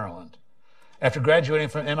University of Maryland. After graduating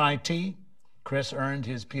from MIT, Chris earned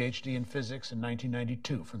his PhD in physics in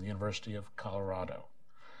 1992 from the University of Colorado.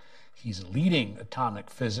 He's a leading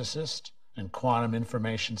atomic physicist and quantum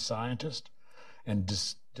information scientist, and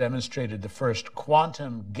demonstrated the first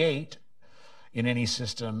quantum gate in any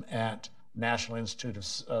system at National Institute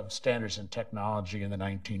of Standards and Technology in the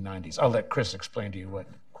 1990s. I'll let Chris explain to you what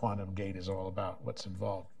quantum gate is all about, what's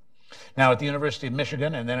involved. Now, at the University of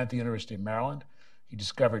Michigan and then at the University of Maryland, he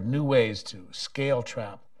discovered new ways to scale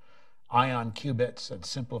trap ion qubits and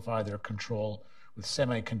simplify their control with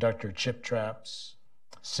semiconductor chip traps,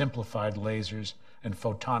 simplified lasers, and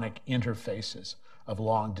photonic interfaces of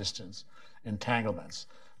long-distance entanglements.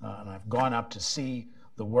 And I've gone up to see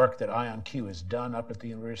the work that IonQ has done up at the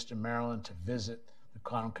University of Maryland, to visit the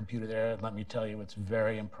quantum computer there. And let me tell you, it's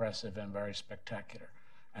very impressive and very spectacular.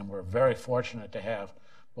 And we're very fortunate to have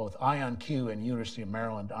both IonQ and University of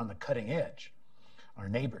Maryland on the cutting edge, our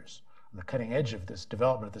neighbors, on the cutting edge of this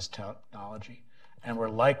development of this technology. And we're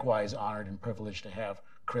likewise honored and privileged to have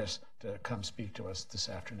Chris to come speak to us this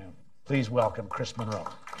afternoon. Please welcome Chris Monroe.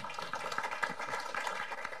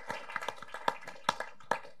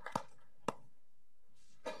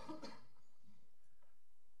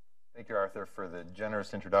 Thank you, Arthur, for the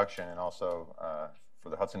generous introduction, and also for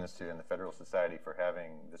the Hudson Institute and the Federalist Society for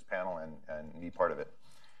having this panel and me part of it.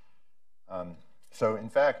 So in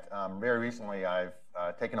fact, very recently I've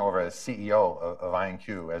taken over as CEO of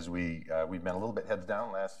IonQ, as we've been a little bit heads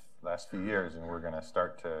down last few years, and you're going to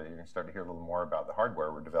start to hear a little more about the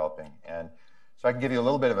hardware we're developing. And so I can give you a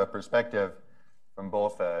little bit of a perspective from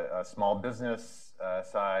both a small business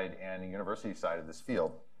side and a university side of this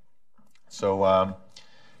field. So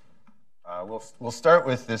we'll start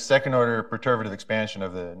with this second order perturbative expansion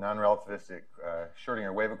of the non-relativistic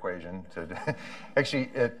Schrodinger wave equation. Actually,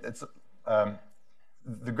 it's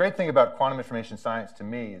the great thing about quantum information science to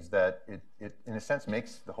me is that it in a sense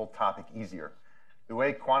makes the whole topic easier. The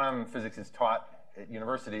way quantum physics is taught at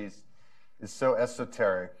universities is so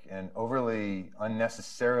esoteric and overly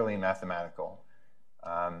unnecessarily mathematical.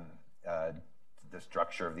 The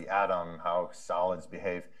structure of the atom, how solids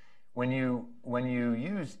behave. When you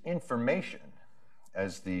use information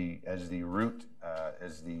as the root,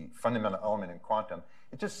 as the fundamental element in quantum,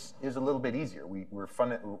 it just is a little bit easier. We are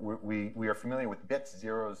familiar with bits,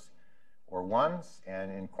 zeros, or ones,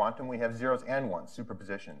 and in quantum we have zeros and ones,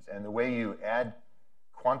 superpositions. And the way you add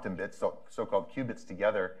quantum bits, so-called qubits,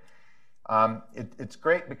 together, it's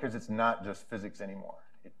great because it's not just physics anymore.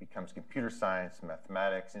 It becomes computer science,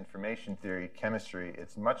 mathematics, information theory, chemistry.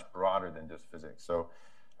 It's much broader than just physics. So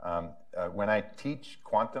when I teach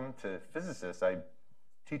quantum to physicists, I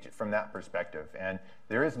teach it from that perspective. And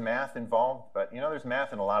there is math involved, but there's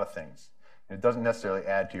math in a lot of things. It doesn't necessarily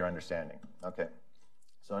add to your understanding. Okay,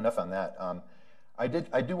 so enough on that. I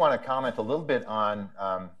do want to comment a little bit on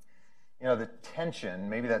the tension,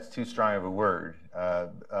 maybe that's too strong of a word,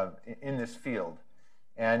 in this field.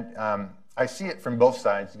 And I see it from both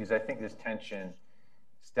sides, because I think this tension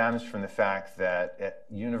stems from the fact that at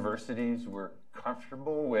universities we're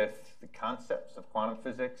comfortable with the concepts of quantum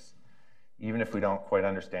physics, even if we don't quite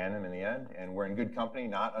understand them in the end. And we're in good company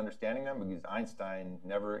not understanding them, because Einstein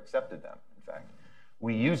never accepted them, in fact.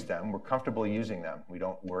 We use them, we're comfortable using them. We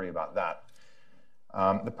don't worry about that.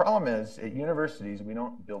 The problem is, at universities, we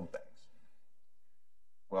don't build things.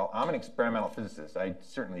 Well, I'm an experimental physicist. I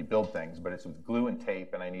certainly build things, but it's with glue and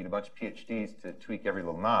tape, and I need a bunch of PhDs to tweak every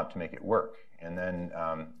little knob to make it work. And then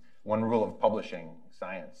one rule of publishing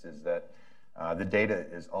science is that the data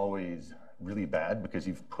is always really bad, because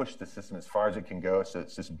you've pushed the system as far as it can go, so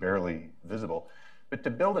it's just barely visible. But to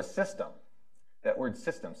build a system, that word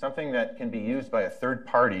system, something that can be used by a third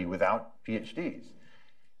party without PhDs,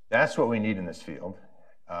 that's what we need in this field.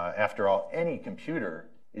 After all, any computer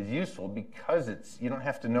is useful because you don't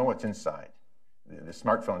have to know what's inside. The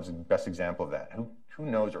smartphone is the best example of that. Who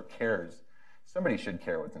knows or cares? Somebody should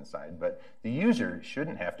care what's inside, but the user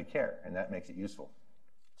shouldn't have to care, and that makes it useful.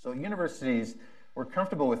 So universities, we're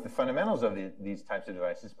comfortable with the fundamentals of these types of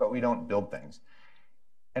devices, but we don't build things.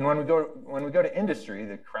 And when we go to industry,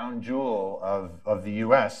 the crown jewel of the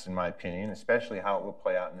US, in my opinion, especially how it will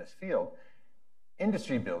play out in this field,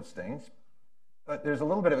 industry builds things, but there's a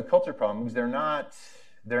little bit of a culture problem, because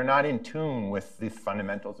they're not in tune with the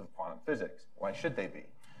fundamentals of quantum physics. Why should they be?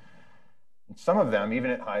 And some of them,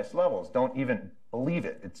 even at highest levels, don't even believe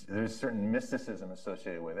it. There's certain mysticism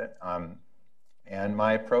associated with it. And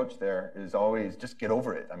my approach there is always just get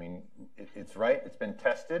over it. I mean, it's right. It's been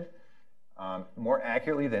tested more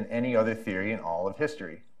accurately than any other theory in all of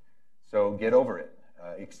history. So get over it.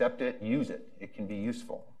 Accept it. Use it. It can be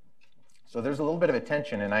useful. So there's a little bit of a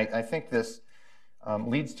tension, and I think this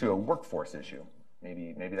leads to a workforce issue.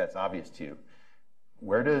 Maybe that's obvious to you.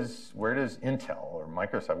 Where does Intel or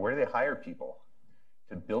Microsoft, where do they hire people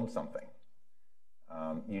to build something?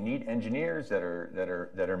 You need engineers that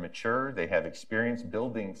are mature. They have experience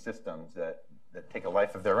building systems that take a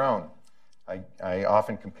life of their own. I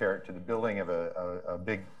often compare it to the building of a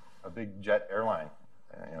big jet airline,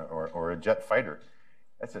 or a jet fighter.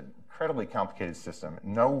 That's an incredibly complicated system.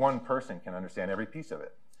 No one person can understand every piece of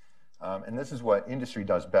it. And this is what industry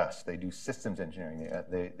does best. They do systems engineering.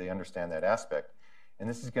 They understand that aspect. And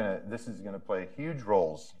this is going to play huge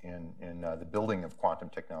roles in the building of quantum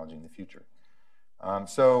technology in the future.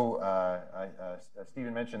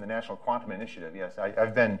 Stephen mentioned the National Quantum Initiative. Yes,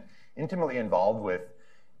 I've been intimately involved with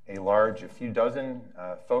a few dozen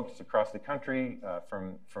folks across the country,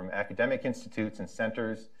 from academic institutes and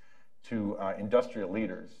centers to industrial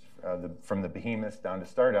leaders, from the behemoths down to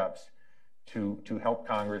startups, to help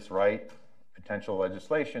Congress write potential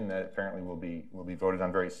legislation that apparently will be voted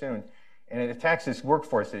on very soon. And it attacks this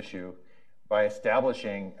workforce issue by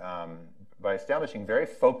establishing very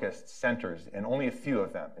focused centers, and only a few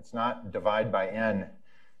of them. It's not divide by N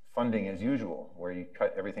funding as usual, where you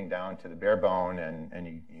cut everything down to the bare bone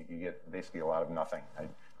and you get basically a lot of nothing. I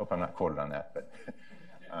hope I'm not quoted on that,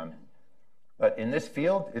 but in this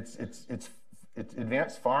field, it's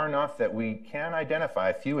advanced far enough that we can identify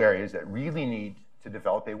a few areas that really need to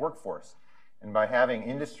develop a workforce. And by having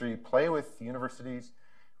industry play with universities,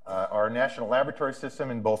 our national laboratory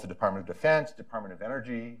system in both the Department of Defense, Department of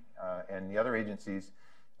Energy, and the other agencies,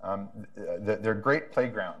 they're great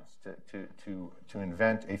playgrounds to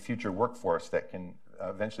invent a future workforce that can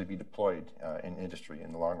eventually be deployed in industry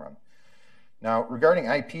in the long run. Now, regarding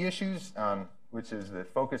IP issues, which is the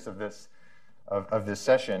focus of this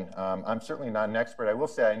session, I'm certainly not an expert. I will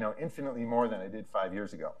say I know infinitely more than I did 5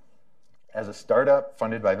 years ago. As a startup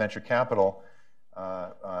funded by venture capital,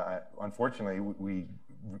 unfortunately,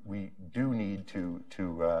 we do need to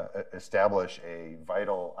establish a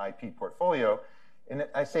vital IP portfolio. And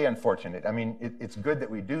I say unfortunate. I mean, it's good that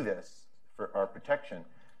we do this for our protection,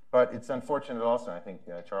 but it's unfortunate also. I think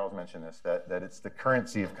Charles mentioned this, that it's the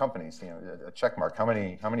currency of companies. You know, a check mark. How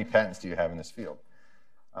many patents do you have in this field?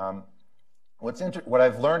 What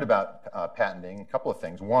I've learned about patenting, a couple of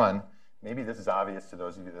things. One, maybe this is obvious to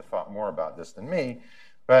those of you that thought more about this than me,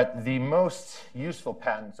 but the most useful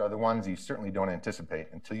patents are the ones you certainly don't anticipate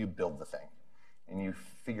until you build the thing and you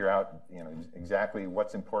figure out, exactly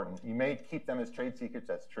what's important. You may keep them as trade secrets,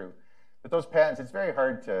 that's true, but those patents, it's very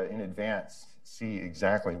hard to in advance see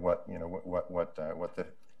exactly what the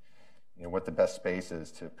best space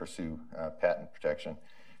is to pursue patent protection.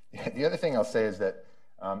 The other thing I'll say is that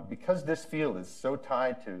because this field is so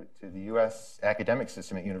tied to the U.S. academic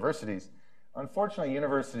system at universities, unfortunately,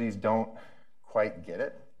 universities don't quite get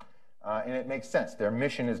it. And it makes sense. Their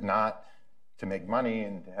mission is not to make money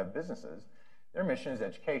and to have businesses. Their mission is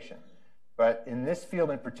education. But in this field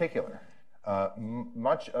in particular,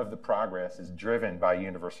 much of the progress is driven by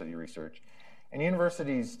university research. And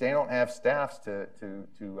universities, they don't have staffs to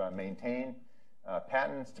maintain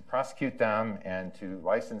patents, to prosecute them, and to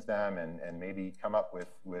license them, and maybe come up with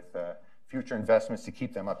future investments to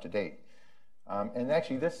keep them up to date. And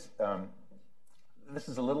actually, this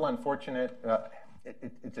is a little unfortunate.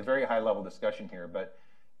 It's a very high-level discussion here, but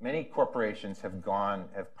many corporations have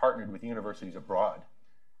partnered with universities abroad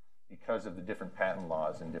because of the different patent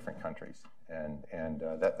laws in different countries, and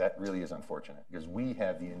that really is unfortunate, because we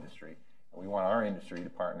have the industry, and we want our industry to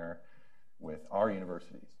partner with our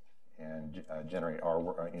universities and generate our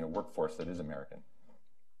workforce that is American.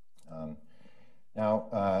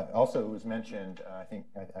 Also, it was mentioned.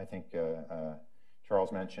 I think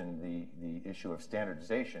Charles mentioned the issue of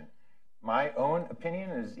standardization. My own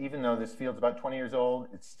opinion is, even though this field's about 20 years old,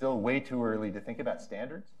 it's still way too early to think about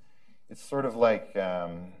standards. It's sort of like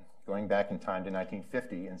going back in time to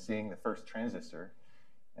 1950 and seeing the first transistor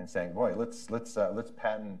and saying, boy, let's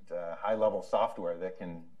patent high-level software that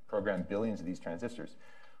can program billions of these transistors.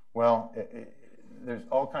 Well, there's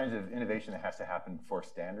all kinds of innovation that has to happen before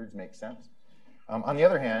standards make sense. On the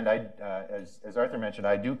other hand, as Arthur mentioned,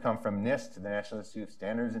 I do come from NIST, the National Institute of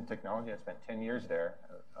Standards and Technology. I spent 10 years there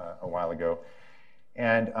a while ago.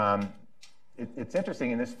 And it's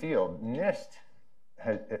interesting in this field, NIST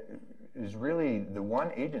is really the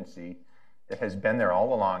one agency that has been there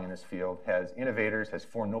all along in this field, has innovators, has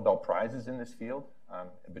 4 Nobel Prizes in this field,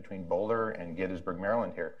 between Boulder and Gettysburg,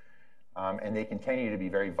 Maryland here. And they continue to be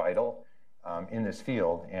very vital in this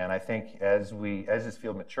field. And I think as this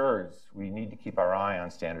field matures, we need to keep our eye on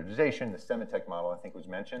standardization. The Semitech model, I think, was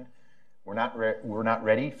mentioned. We're not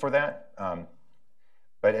ready for that.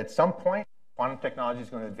 But at some point, quantum technology is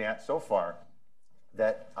going to advance so far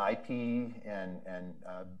that IP and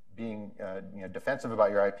being defensive about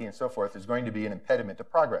your IP and so forth is going to be an impediment to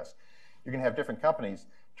progress. You're going to have different companies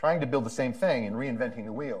trying to build the same thing and reinventing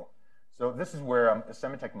the wheel. So this is where a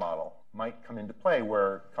Semitech model might come into play,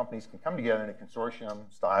 where companies can come together in a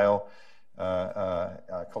consortium style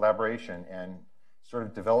collaboration and sort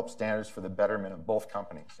of develop standards for the betterment of both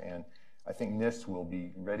companies. And I think NIST will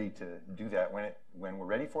be ready to do that when we're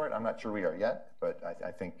ready for it. I'm not sure we are yet, but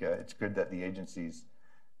I think it's good that the agency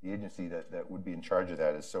that would be in charge of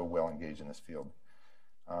that is so well engaged in this field.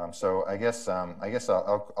 So I guess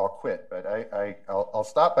I'll quit, but I'll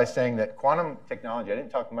stop by saying that quantum technology, I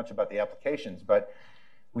didn't talk much about the applications, but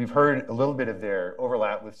we've heard a little bit of their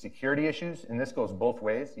overlap with security issues, and this goes both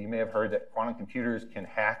ways. You may have heard that quantum computers can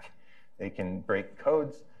hack, they can break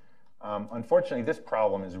codes. Unfortunately, this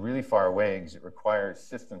problem is really far away because it requires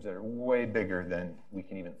systems that are way bigger than we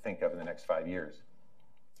can even think of in the next 5 years.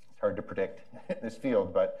 It's hard to predict in this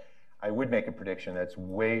field, but I would make a prediction that's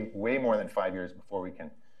way more than 5 years before we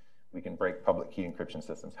can break public key encryption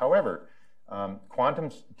systems. However, quantum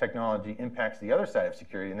technology impacts the other side of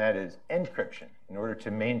security, and that is encryption, in order to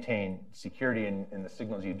maintain security in the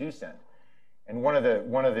signals you do send. And one of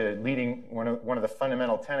the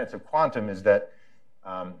fundamental tenets of quantum is that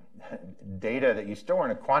data that you store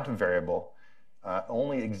in a quantum variable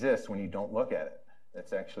only exists when you don't look at it.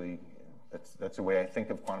 That's the way I think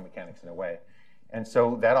of quantum mechanics in a way. And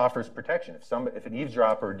so that offers protection. If an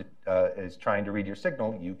eavesdropper is trying to read your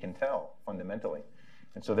signal, you can tell fundamentally.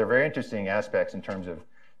 And so they're very interesting aspects in terms of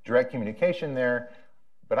direct communication there.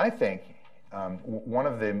 But I think one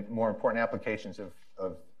of the more important applications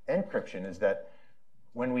of encryption is that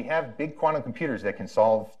when we have big quantum computers that can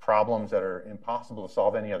solve problems that are impossible to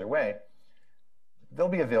solve any other way, they'll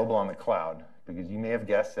be available on the cloud, because you may have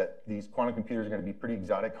guessed that these quantum computers are going to be pretty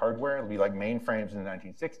exotic hardware. It'll be like mainframes in the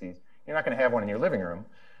 1960s. You're not going to have one in your living room,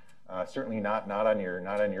 certainly not on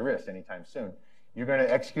your wrist anytime soon. You're going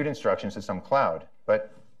to execute instructions to some cloud.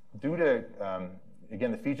 But due to,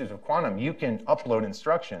 again, the features of quantum, you can upload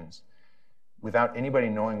instructions without anybody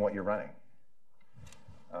knowing what you're running.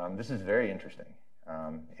 This is very interesting.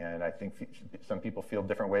 And I think some people feel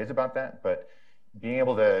different ways about that. But being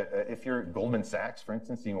able to, if you're Goldman Sachs, for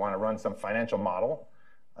instance, and you want to run some financial model,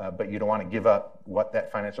 but you don't want to give up what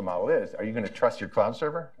that financial model is, are you going to trust your cloud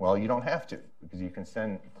server? Well, you don't have to, because you can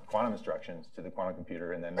send quantum instructions to the quantum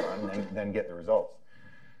computer and then get the results.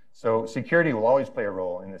 So security will always play a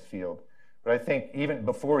role in this field. But I think even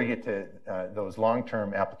before we get to those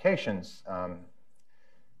long-term applications,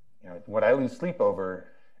 what I lose sleep over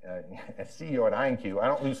as CEO at IonQ, I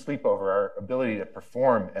don't lose sleep over our ability to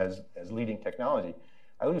perform as leading technology.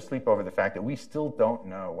 I lose sleep over the fact that we still don't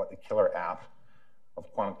know what the killer app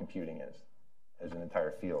of quantum computing is as an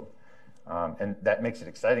entire field. And that makes it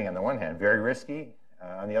exciting on the one hand, very risky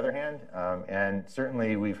on the other hand. And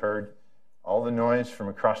certainly we've heard all the noise from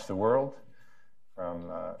across the world,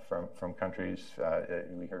 from countries.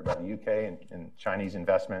 We heard about the UK and Chinese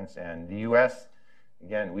investments, and the US.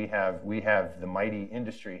 Again, we have the mighty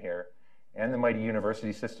industry here and the mighty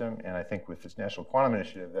university system, and I think with this National Quantum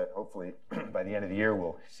Initiative that hopefully by the end of the year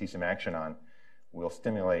we'll see some action on, will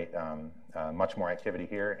stimulate much more activity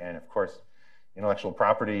here. And of course, intellectual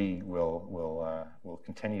property will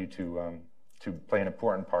continue to play an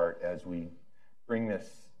important part as we bring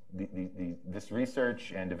this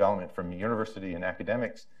research and development from university and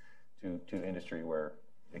academics to industry where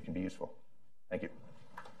it can be useful. Thank you.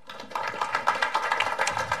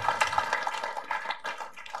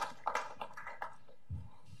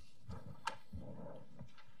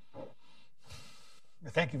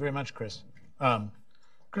 Thank you very much, Chris.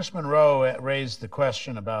 Chris Monroe raised the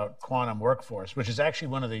question about quantum workforce, which is actually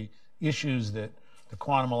one of the issues that the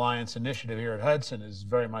Quantum Alliance Initiative here at Hudson is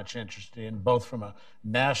very much interested in, both from a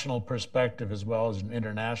national perspective as well as an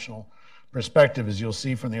international perspective, as you'll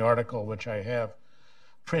see from the article, which I have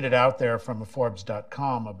printed out there from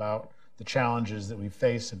Forbes.com about the challenges that we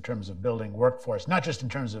face in terms of building workforce, not just in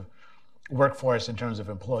terms of workforce in terms of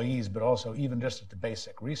employees, but also even just at the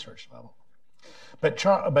basic research level. But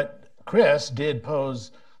Chris did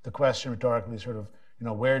pose the question rhetorically, sort of,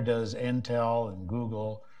 where does Intel and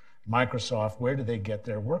Google, Microsoft, where do they get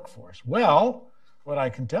their workforce? Well, what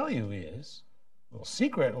I can tell you is, a little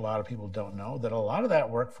secret a lot of people don't know, that a lot of that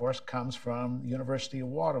workforce comes from the University of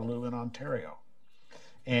Waterloo in Ontario.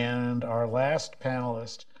 And our last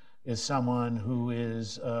panelist is someone who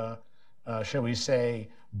is, shall we say,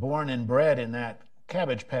 born and bred in that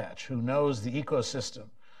cabbage patch, who knows the ecosystem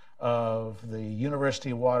of the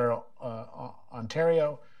University of Waterloo,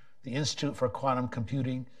 Ontario, the Institute for Quantum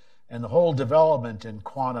Computing, and the whole development in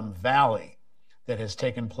Quantum Valley that has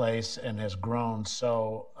taken place and has grown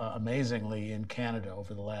so amazingly in Canada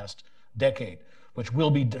over the last decade, which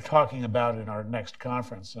we'll be talking about in our next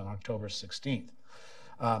conference on October 16th.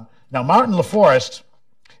 Now, Martin LaForest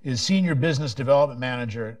is Senior Business Development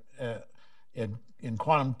Manager in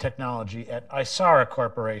quantum technology at Isara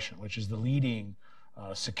Corporation, which is the leading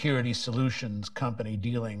security solutions company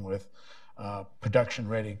dealing with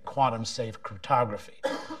production-ready quantum-safe cryptography,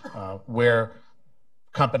 where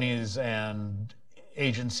companies and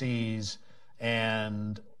agencies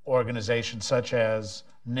and organizations such as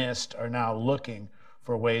NIST are now looking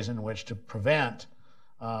for ways in which to prevent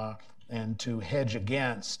and to hedge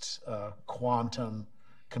against quantum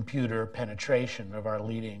computer penetration of our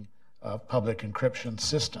leading public encryption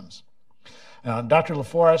systems. Dr.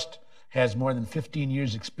 LaForest has more than 15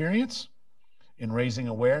 years' experience in raising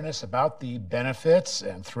awareness about the benefits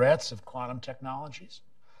and threats of quantum technologies.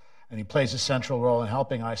 And he plays a central role in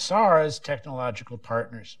helping ISARA's technological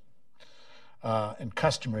partners and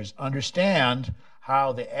customers understand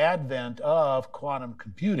how the advent of quantum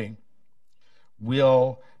computing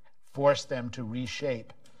will force them to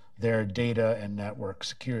reshape their data and network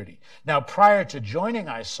security. Now, prior to joining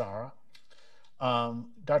ISARA,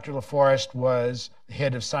 Dr. LaForest was the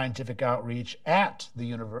head of scientific outreach at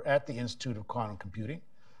the Institute of Quantum Computing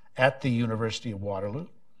at the University of Waterloo.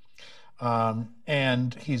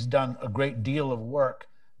 And he's done a great deal of work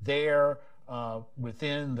there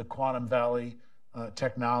within the Quantum Valley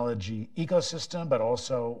technology ecosystem, but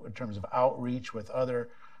also in terms of outreach with other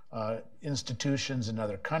institutions in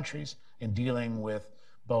other countries in dealing with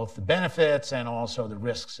both the benefits and also the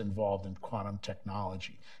risks involved in quantum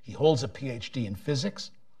technology. He holds a PhD in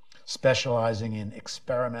physics, specializing in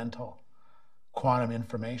experimental quantum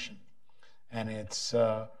information. And it's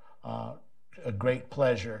a great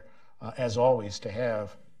pleasure, as always, to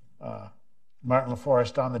have Martin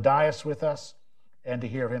LaForest on the dais with us and to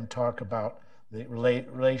hear him talk about the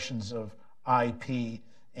relations of IP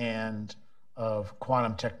and of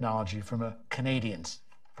quantum technology from a Canadian's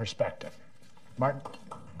perspective. Martin?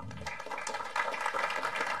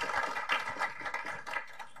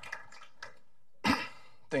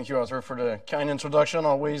 Thank you, Arthur, for the kind introduction.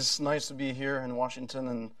 Always nice to be here in Washington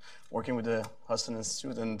and working with the Hudson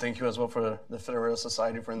Institute. And thank you as well for the Federalist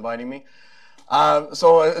Society for inviting me.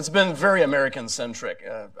 So it's been very American-centric.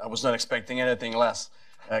 I was not expecting anything less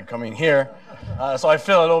coming here. So I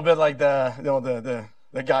feel a little bit like the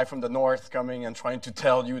guy from the north coming and trying to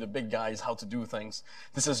tell you, the big guys, how to do things.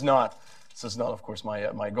 This is not, of course,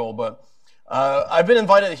 my goal. But I've been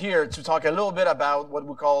invited here to talk a little bit about what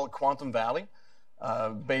we call Quantum Valley,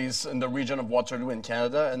 based in the region of Waterloo in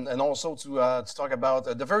Canada, and also to talk about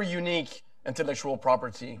the very unique intellectual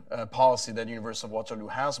property policy that the University of Waterloo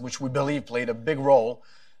has, which we believe played a big role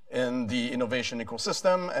in the innovation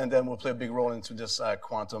ecosystem, and then will play a big role into this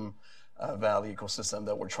Quantum Valley ecosystem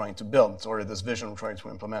that we're trying to build, or this vision we're trying to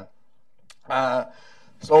implement.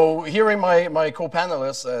 So hearing my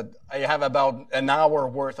co-panelists, I have about an hour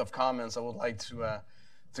worth of comments I would like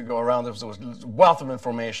to go around. There's a wealth of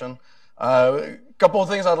information. A couple of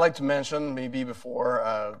things I'd like to mention maybe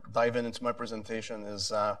before diving into my presentation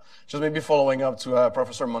is just maybe following up to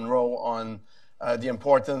Professor Monroe on the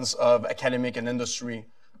importance of academic and industry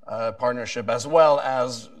partnership, as well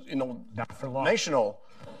as national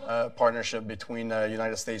partnership between the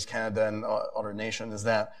United States, Canada, and other nations. Is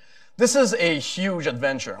that this is a huge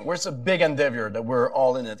adventure. Where it's a big endeavor that we're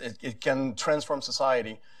all in it. It can transform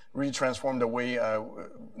society, really transform the way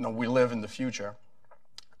we live in the future.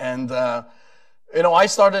 And, I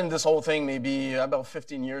started in this whole thing maybe about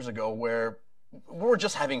 15 years ago where we were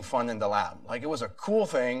just having fun in the lab. Like, it was a cool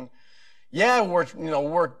thing. Yeah,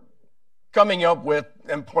 we're coming up with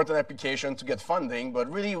important application to get funding,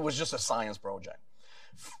 but really it was just a science project.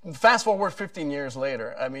 Fast forward 15 years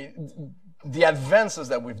later, I mean, the advances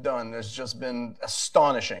that we've done has just been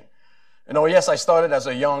astonishing. Yes, I started as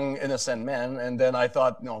a young, innocent man, and then I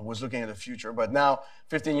thought, was looking at the future. But now,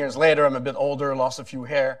 15 years later, I'm a bit older, lost a few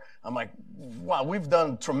hair. I'm like, wow, we've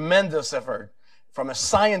done tremendous effort from a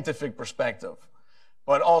scientific perspective,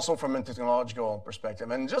 but also from a technological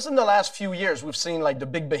perspective. And just in the last few years, we've seen like the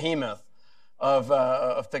big behemoth of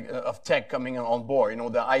tech coming on board.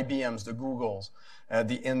 The IBMs, the Googles,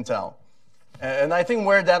 the Intel. And I think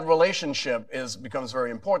where that relationship becomes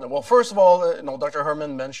very important. Well, first of all, Dr.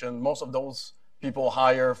 Herman mentioned most of those people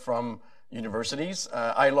hire from universities.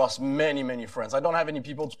 I lost many, many friends. I don't have any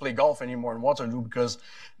people to play golf anymore in Waterloo because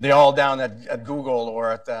they're all down at Google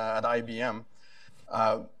or at IBM.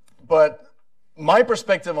 But my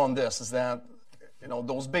perspective on this is that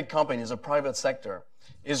those big companies, the private sector,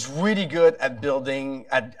 is really good at building,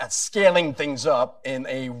 at scaling things up in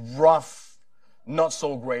a rough, not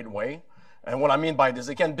so great way. And what I mean by this,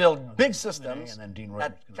 they can build big systems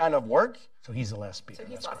that kind of work. So he's the last speaker.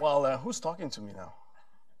 Well, who's talking to me now?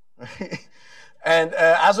 And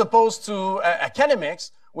as opposed to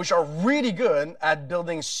academics, which are really good at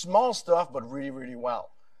building small stuff, but really, really well,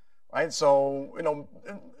 right? So,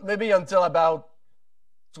 maybe until about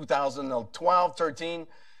 2012, 13,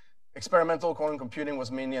 experimental quantum computing was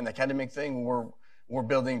mainly an academic thing. We're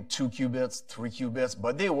building 2 qubits, 3 qubits,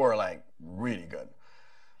 but they were like really good.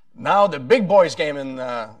 Now the big boys came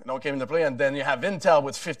into play, and then you have Intel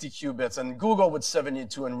with 50 qubits, and Google with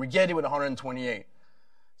 72, and Rigetti with 128.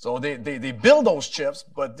 So they build those chips,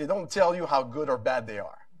 but they don't tell you how good or bad they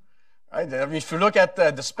are. Right? I mean, if you look at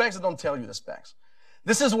the specs, they don't tell you the specs.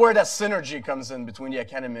 This is where that synergy comes in between the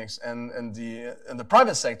academics and the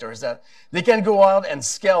private sector, is that they can go out and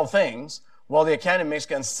scale things while the academics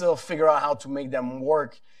can still figure out how to make them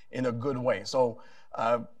work in a good way. So,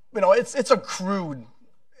 it's a crude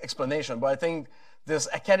explanation, but I think this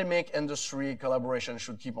academic industry collaboration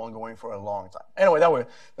should keep on going for a long time. Anyway, that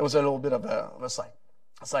was a little bit of a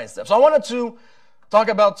side step. So I wanted to talk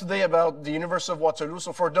today about the University of Waterloo.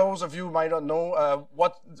 So for those of you who might not know,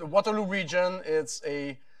 the Waterloo region, it's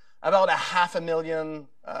about 500,000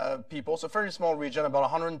 people. It's a very small region, about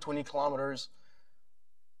 120 kilometers,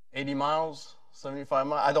 80 miles, 75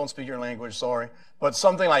 miles. I don't speak your language, sorry, but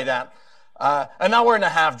something like that. An hour and a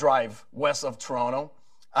half drive west of Toronto.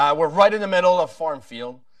 We're right in the middle of farm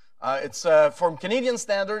field. It's from Canadian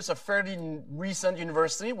standards, a fairly recent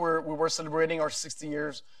university. We were celebrating our 60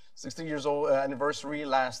 years old anniversary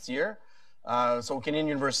last year. So Canadian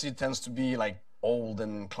university tends to be like old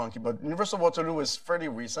and clunky, but University of Waterloo is fairly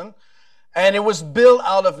recent. And it was built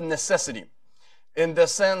out of necessity, in the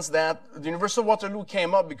sense that the University of Waterloo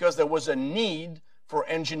came up because there was a need for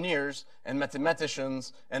engineers and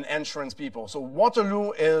mathematicians and insurance people. So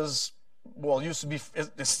Waterloo is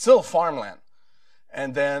still farmland.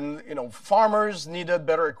 And then, farmers needed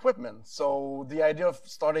better equipment. So the idea of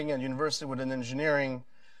starting a university with an engineering,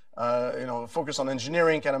 focus on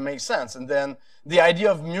engineering kind of makes sense. And then the idea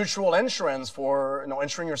of mutual insurance for,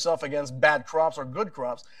 insuring yourself against bad crops or good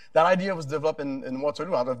crops, that idea was developed in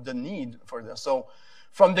Waterloo out of the need for this. So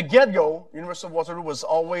from the get-go, University of Waterloo was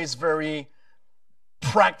always very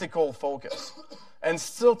practical focus, and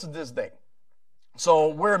still to this day. So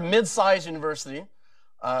we're a mid-sized university,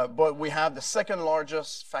 but we have the second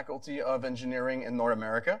largest faculty of engineering in North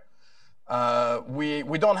America.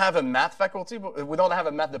 We don't have a math faculty, but we don't have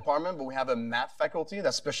a math department, but we have a math faculty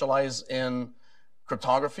that specializes in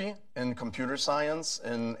cryptography, in computer science,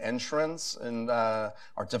 in insurance, in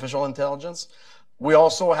artificial intelligence. We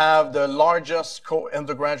also have the largest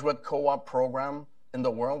undergraduate co-op program in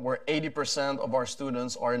the world, where 80% of our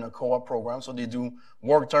students are in a co-op program. So they do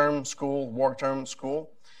work-term school.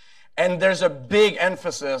 And there's a big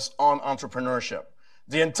emphasis on entrepreneurship.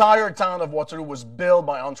 The entire town of Waterloo was built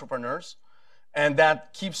by entrepreneurs, and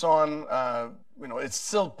that keeps on,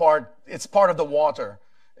 it's part of the water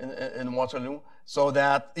in Waterloo, so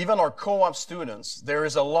that even our co-op students, there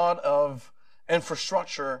is a lot of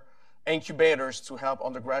infrastructure incubators to help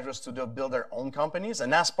undergraduates to build their own companies.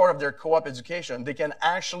 And as part of their co-op education, they can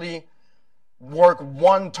actually work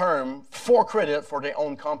one term for credit for their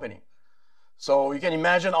own company. So you can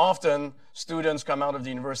imagine often students come out of the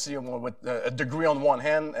university with a degree on one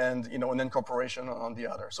hand and an incorporation on the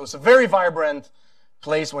other. So it's a very vibrant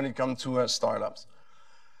place when it comes to startups.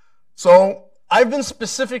 So I've been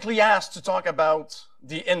specifically asked to talk about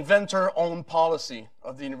the inventor-owned policy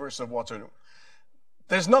of the University of Waterloo.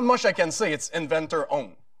 There's not much I can say. It's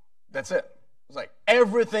inventor-owned. That's it. It's like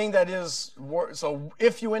everything that is, so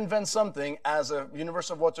if you invent something as a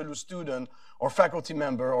University of Waterloo student or faculty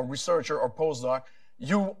member or researcher or postdoc,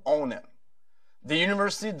 you own it. The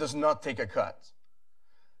university does not take a cut.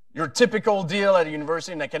 Your typical deal at a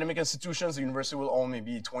university, in academic institutions, the university will own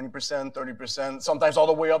maybe 20%, 30%, sometimes all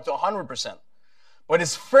the way up to 100%. But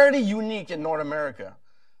it's fairly unique in North America.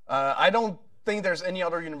 I don't think there's any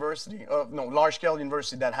other university, large-scale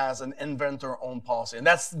university that has an inventor-owned policy. And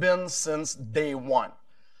that's been since day one.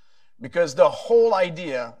 Because the whole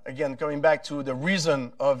idea, again, coming back to the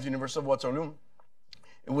reason of University of Waterloo,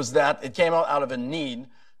 it was that it came out of a need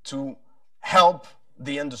to help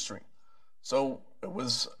the industry. So it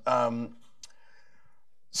was,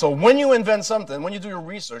 so when you invent something, when you do your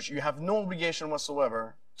research, you have no obligation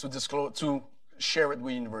whatsoever to disclose, to share it with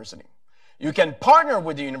the university. You can partner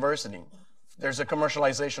with the university. There's a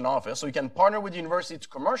commercialization office, so you can partner with the university to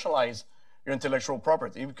commercialize your intellectual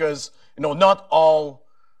property, because not all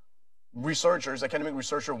researchers, academic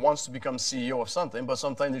researcher, wants to become CEO of something, but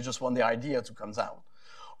sometimes they just want the idea to come out.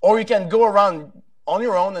 Or you can go around on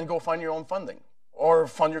your own and go find your own funding, or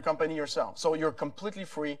fund your company yourself. So you're completely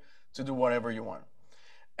free to do whatever you want.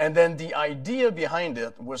 And then the idea behind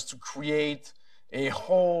it was to create a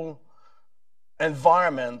whole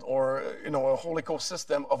environment, or a whole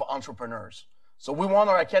ecosystem of entrepreneurs. So we want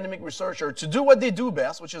our academic researcher to do what they do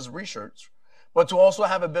best, which is research, but to also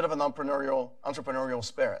have a bit of an entrepreneurial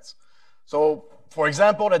spirit. So, for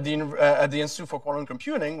example, at the Institute for Quantum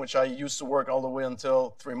Computing, which I used to work all the way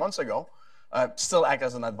until 3 months ago, I still act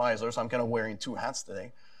as an advisor, so I'm kind of wearing two hats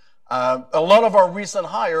today. A lot of our recent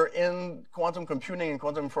hire in quantum computing and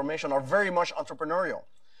quantum information are very much entrepreneurial.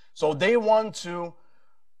 So they want to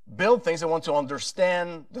build things, they want to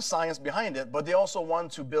understand the science behind it, but they also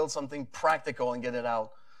want to build something practical and get it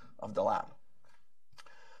out of the lab.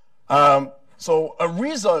 So a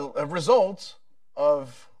result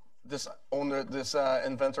of this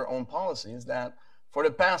inventor-owned policy is that for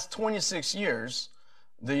the past 26 years,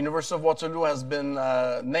 the University of Waterloo has been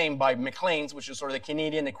named by Maclean's, which is sort of the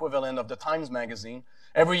Canadian equivalent of the Times Magazine.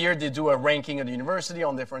 Every year they do a ranking of the university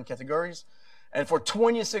on different categories. And for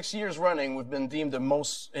 26 years running, we've been deemed the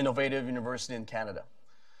most innovative university in Canada.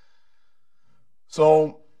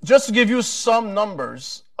 So just to give you some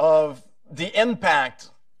numbers of the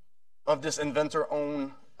impact of this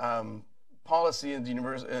inventor-owned policy in the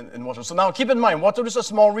university in Waterloo. So now keep in mind, Waterloo is a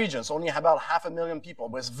small region, so only about 500,000 people,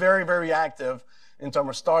 but it's very, very active in terms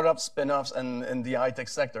of startups, spin-offs, and in the high-tech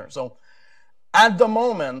sector. So at the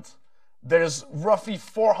moment, there's roughly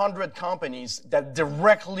 400 companies that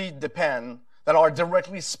are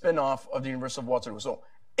directly spin-off of the University of Waterloo. So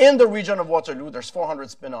in the region of Waterloo, there's 400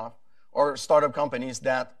 spin-off or startup companies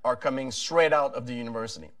that are coming straight out of the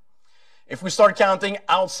university. If we start counting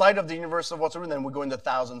outside of the University of Waterloo, then we go into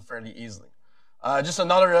thousands fairly easily. Just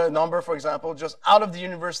another number, for example, just out of the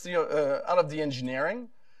university, out of the engineering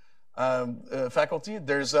faculty,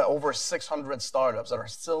 there's over 600 startups that are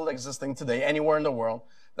still existing today anywhere in the world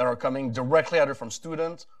that are coming directly either from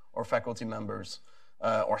students or faculty members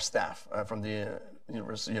or staff from the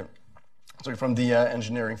university, from the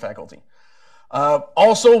engineering faculty.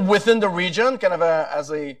 Also within the region, kind of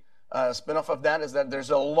as a spin-off of that, is that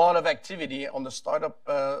there's a lot of activity on the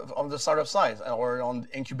startup side or on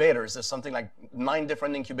incubators. There's something like 9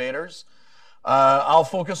 different incubators. I'll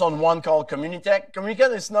focus on one called Communitech.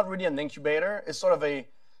 Communitech is not really an incubator. It's sort of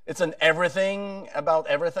it's an everything about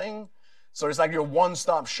everything. So it's like your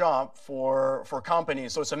one-stop shop for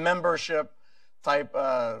companies. So it's a membership type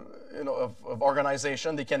of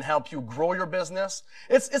organization. They can help you grow your business.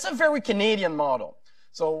 It's a very Canadian model.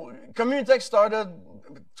 So Communitech started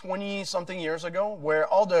 20-something years ago, where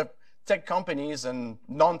all the tech companies and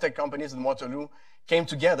non-tech companies in Waterloo came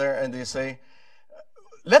together and they say,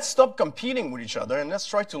 let's stop competing with each other and let's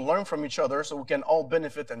try to learn from each other so we can all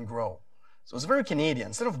benefit and grow. So it's very Canadian.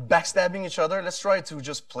 Instead of backstabbing each other, let's try to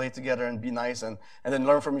just play together and be nice and then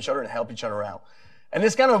learn from each other and help each other out. And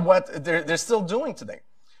it's kind of what they're still doing today.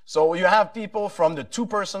 So you have people from the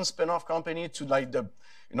 2-person spin-off company to like the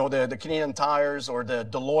Canadian Tires or the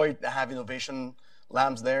Deloitte that have innovation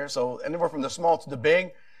labs there. So anywhere from the small to the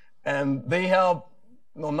big, and they help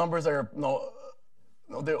numbers that are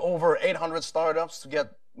they're over 800 startups to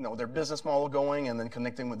get their business model going and then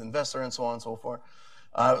connecting with investors and so on and so forth.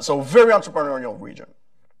 So very entrepreneurial region.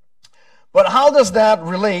 But how does that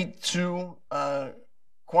relate to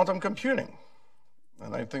quantum computing?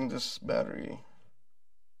 And I think this battery.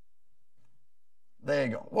 There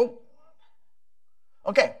you go. Whoa.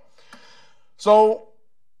 Okay. So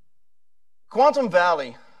Quantum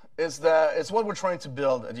Valley is what we're trying to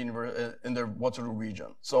build at in the Waterloo region.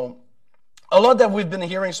 So a lot that we've been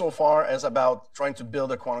hearing so far is about trying to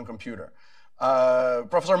build a quantum computer.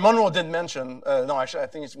 Professor Munro did mention, no, actually, I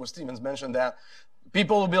think it was Stevens mentioned that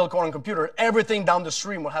people who build quantum computer, everything down the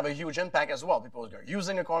stream will have a huge impact as well. People are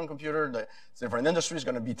using a quantum computer, the different industries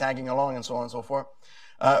going to be tagging along and so on and so forth.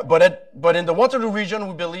 But in the Waterloo region,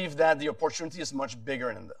 we believe that the opportunity is much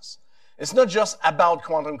bigger than this. It's not just about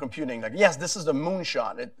quantum computing. Like, yes, this is the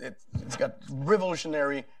moonshot. It's got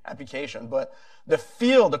revolutionary application, but the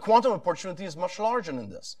field, the quantum opportunity is much larger than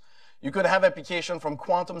this. You could have application from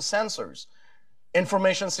quantum sensors,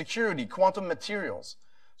 information security, quantum materials.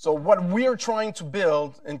 So what we're trying to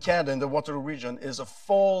build in Canada, in the Waterloo region, is a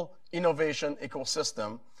full innovation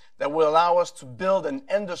ecosystem that will allow us to build an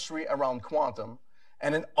industry around quantum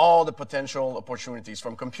and in all the potential opportunities,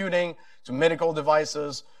 from computing to medical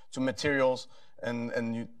devices to materials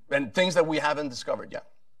and things that we haven't discovered yet.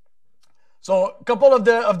 So a couple of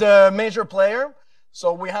the major players.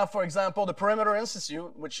 So we have, for example, the Perimeter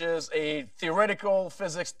Institute, which is a theoretical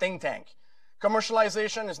physics think tank.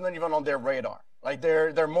 Commercialization is not even on their radar. Like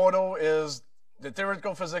their motto is, the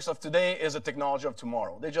theoretical physics of today is the technology of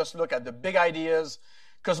tomorrow. They just look at the big ideas,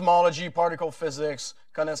 cosmology, particle physics,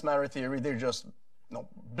 condensed matter theory. They're just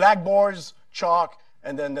blackboards, chalk,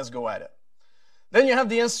 and then let's go at it. Then you have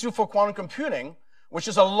the Institute for Quantum Computing, which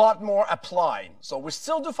is a lot more applied. So we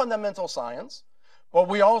still do fundamental science, but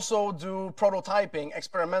we also do prototyping,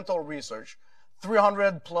 experimental research,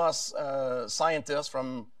 300 plus scientists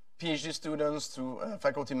from PhD students to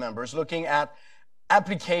faculty members looking at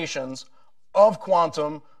applications of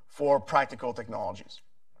quantum for practical technologies.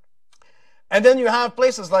 And then you have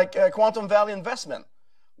places like Quantum Valley Investment,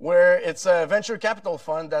 where it's a venture capital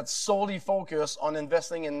fund that's solely focused on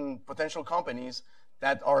investing in potential companies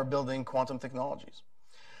that are building quantum technologies.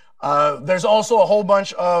 There's also a whole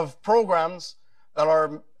bunch of programs that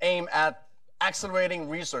are aimed at accelerating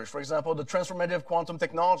research. For example, the transformative quantum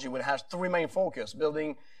technology, which has three main focus: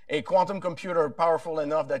 building a quantum computer powerful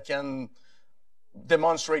enough that can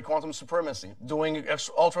demonstrate quantum supremacy, doing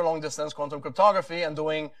ultra-long distance quantum cryptography, and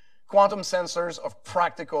doing quantum sensors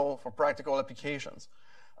for practical applications.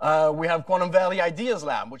 We have Quantum Valley Ideas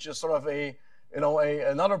Lab, which is sort of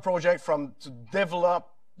another project to develop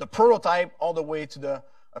the prototype all the way to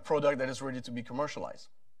a product that is ready to be commercialized.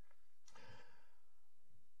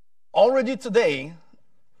 Already today,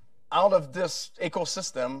 out of this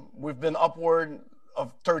ecosystem, we've been upward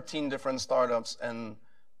of 13 different startups and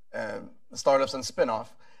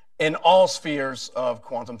spin-off in all spheres of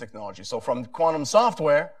quantum technology. So from quantum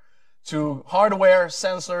software to hardware,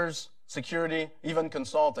 sensors, security, even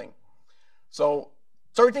consulting. So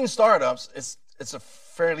 13 startups, it's a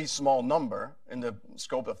fairly small number in the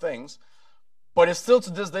scope of things, but it's still to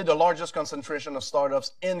this day the largest concentration of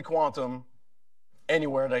startups in quantum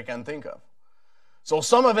anywhere that I can think of. So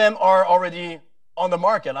some of them are already on the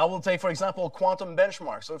market. I will take, for example, Quantum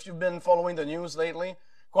Benchmark. So if you've been following the news lately,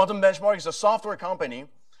 Quantum Benchmark is a software company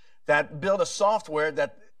that built a software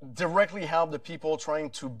that directly helped the people trying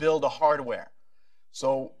to build the hardware.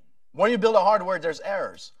 So when you build a hardware, there's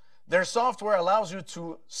errors. Their software allows you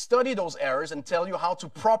to study those errors and tell you how to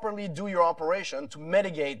properly do your operation to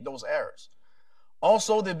mitigate those errors.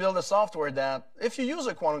 Also, they build a software that if you use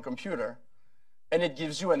a quantum computer and it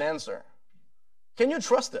gives you an answer, can you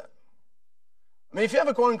trust it? I mean, if you have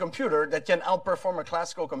a quantum computer that can outperform a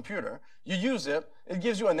classical computer, you use it, it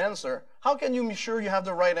gives you an answer, how can you be sure you have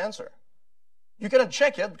the right answer? You cannot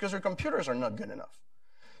check it because your computers are not good enough.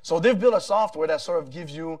 So they've built a software that sort of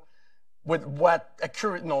gives you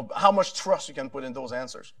how much trust you can put in those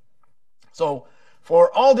answers. So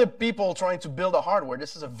for all the people trying to build a hardware,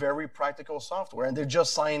 this is a very practical software, and they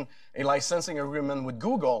just signed a licensing agreement with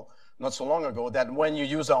Google not so long ago that when you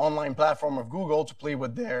use the online platform of Google to play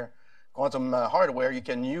with their quantum hardware, you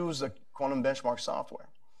can use the Quantum Benchmark software.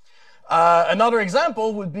 Another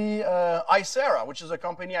example would be Icera, which is a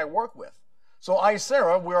company I work with. So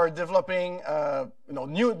Icera, we are developing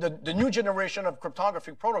the new generation of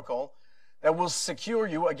cryptography protocol that will secure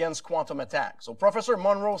you against quantum attack. So Professor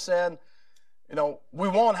Monroe said, we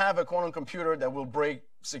won't have a quantum computer that will break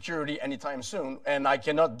security anytime soon, and I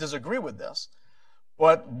cannot disagree with this.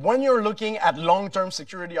 But when you're looking at long-term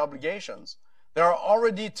security obligations, there are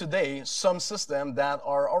already today some systems that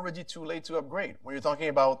are already too late to upgrade. When you're talking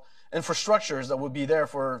about infrastructures that will be there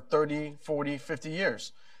for 30, 40, 50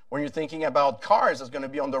 years. When you're thinking about cars that's going to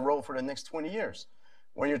be on the road for the next 20 years.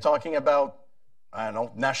 When you're talking about,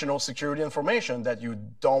 national security information that you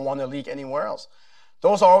don't want to leak anywhere else.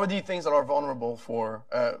 Those are already things that are vulnerable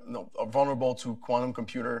to quantum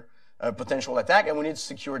computer potential attack, and we need to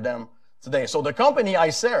secure them today. So the company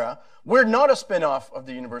Icera, we're not a spin-off of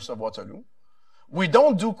the University of Waterloo. We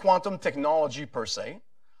don't do quantum technology per se,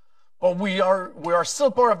 but we are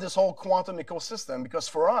still part of this whole quantum ecosystem because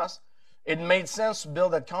for us, it made sense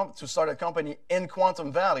to start a company in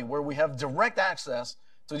Quantum Valley where we have direct access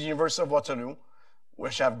to the University of Waterloo,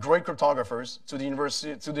 which have great cryptographers, to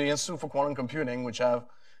the Institute for Quantum Computing, which have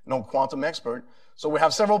quantum expert. So we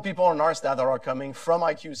have several people on our staff that are coming from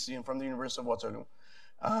IQC and from the University of Waterloo.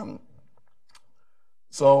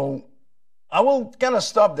 So I will kind of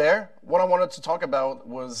stop there. What I wanted to talk about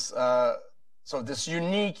was this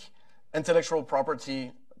unique intellectual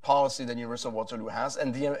property policy that the University of Waterloo has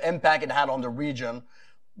and the impact it had on the region,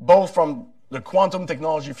 both from the quantum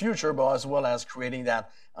technology future, but as well as creating that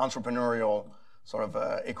entrepreneurial sort of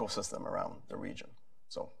ecosystem around the region.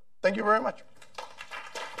 So thank you very much.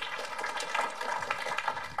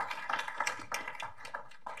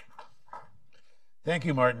 Thank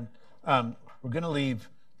you, Martin. We're going to leave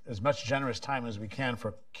as much generous time as we can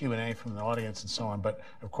for Q&A from the audience and so on, but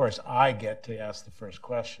of course I get to ask the first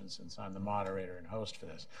question since I'm the moderator and host for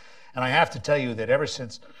this. And I have to tell you that ever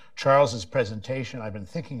since Charles's presentation, I've been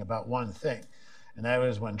thinking about one thing, and that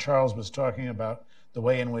was when Charles was talking about the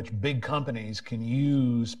way in which big companies can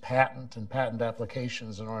use patent and patent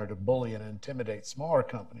applications in order to bully and intimidate smaller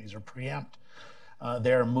companies or preempt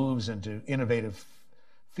their moves into innovative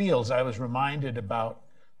fields. I was reminded about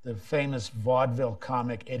the famous vaudeville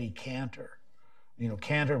comic Eddie Cantor.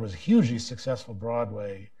 Cantor was a hugely successful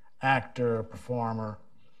Broadway actor, performer,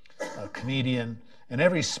 comedian, and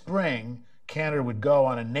every spring Cantor would go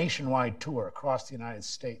on a nationwide tour across the United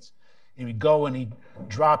States. He would go and he'd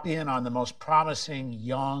drop in on the most promising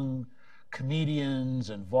young comedians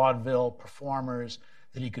and vaudeville performers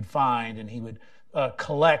that he could find, and he would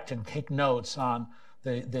collect and take notes on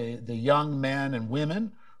the young men and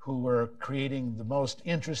women who were creating the most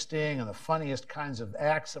interesting and the funniest kinds of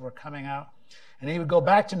acts that were coming out. And he would go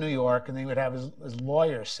back to New York, and he would have his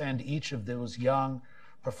lawyer send each of those young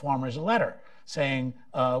performers a letter saying,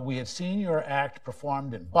 we have seen your act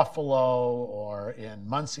performed in Buffalo or in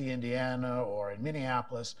Muncie, Indiana, or in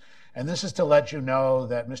Minneapolis, and this is to let you know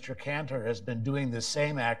that Mr. Cantor has been doing the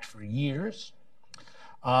same act for years,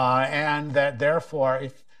 and that therefore,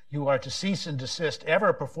 if you are to cease and desist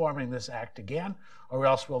ever performing this act again, or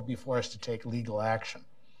else we'll be forced to take legal action.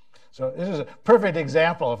 So this is a perfect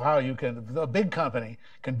example of how a big company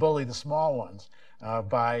can bully the small ones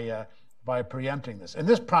by preempting this. And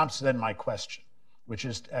this prompts then my question, which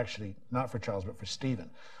is actually not for Charles, but for Stephen.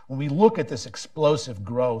 When we look at this explosive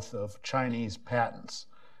growth of Chinese patents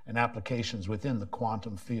and applications within the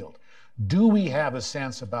quantum field, do we have a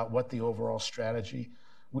sense about what the overall strategy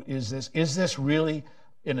is? Is this really,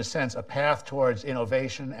 in a sense, a path towards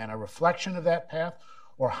innovation and a reflection of that path?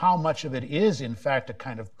 Or how much of it is, in fact, a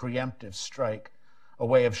kind of preemptive strike, a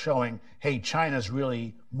way of showing, hey, China's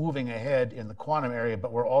really moving ahead in the quantum area,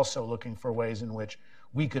 but we're also looking for ways in which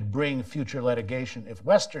we could bring future litigation if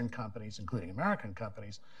Western companies, including American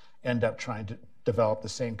companies, end up trying to develop the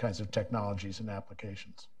same kinds of technologies and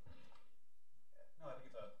applications? No, I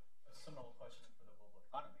think it's a similar question for the global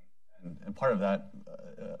economy. And part of that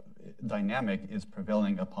dynamic is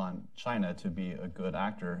prevailing upon China to be a good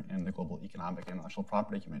actor in the global economic and intellectual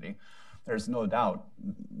property community. There's no doubt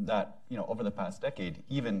that over the past decade,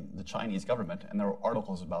 even the Chinese government, and there are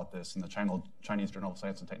articles about this in the Chinese Journal of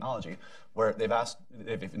Science and Technology, where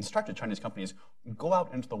they've instructed Chinese companies, go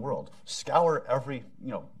out into the world, scour every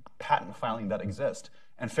patent filing that exists,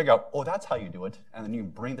 and figure out, oh, that's how you do it, and then you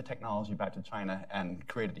bring the technology back to China and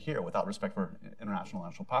create it here without respect for international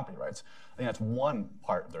intellectual property rights. I think that's one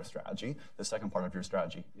part of their strategy. The second part of your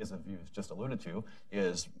strategy, as you've just alluded to,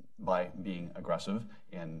 is by being aggressive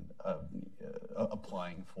in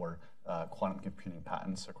applying for quantum computing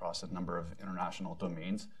patents across a number of international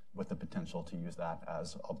domains, with the potential to use that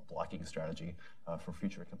as a blocking strategy for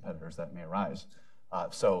future competitors that may arise.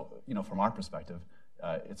 So, from our perspective,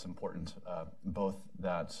 it's important both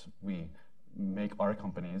that we make our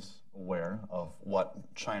companies aware of what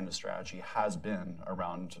China's strategy has been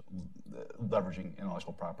around leveraging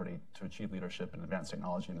intellectual property to achieve leadership in advanced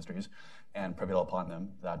technology industries, and prevail upon them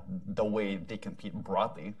that the way they compete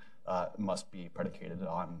broadly must be predicated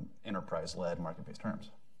on enterprise-led market-based terms.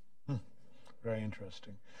 Very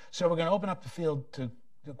interesting. So we're going to open up the field to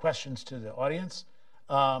the questions to the audience.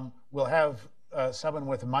 We'll have someone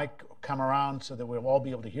with a mic come around so that we'll all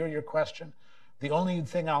be able to hear your question. The only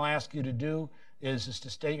thing I'll ask you to do is to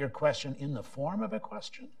state your question in the form of a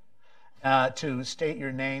question, to state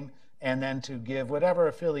your name, and then to give whatever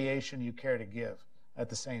affiliation you care to give at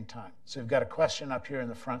the same time. So we've got a question up here in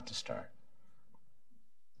the front to start.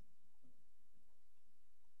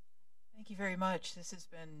 Thank you very much. This has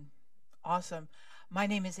been awesome. My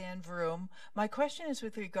name is Ann Vroom. My question is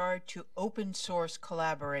with regard to open source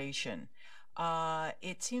collaboration.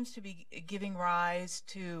 It seems to be giving rise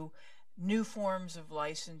to new forms of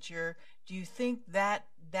licensure. Do you think that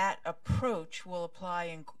that approach will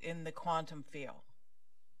apply in the quantum field?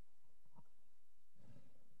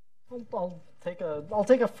 I'll take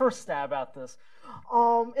a first stab at this.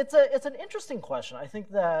 It's an interesting question. I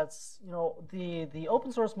think that the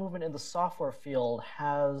open source movement in the software field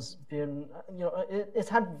has been it's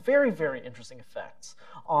had very interesting effects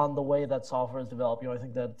on the way that software is developed. I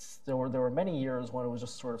think that there were many years when it was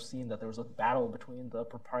just sort of seen that there was a battle between the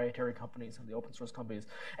proprietary companies and the open source companies,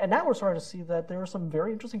 and now we're starting to see that there are some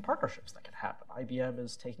very interesting partnerships that can happen. IBM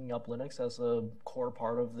is taking up Linux as a core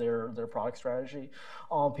part of their product strategy.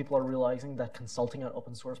 People are realizing that consulting on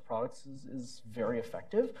open source products is very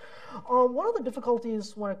effective. One of the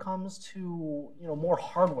difficulties when it comes to more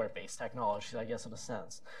hardware-based technologies, I guess in a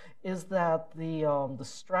sense, is that the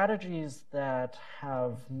strategies that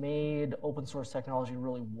have made open source technology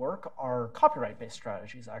really work are copyright-based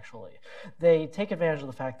strategies. Actually, they take advantage of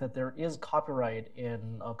the fact that there is copyright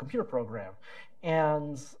in a computer program,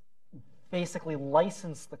 and basically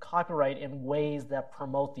license the copyright in ways that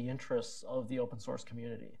promote the interests of the open source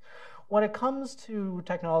community. When it comes to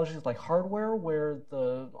technologies like hardware, where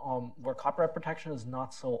copyright protection is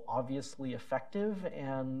not so obviously effective,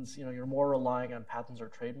 and you're more relying on patents or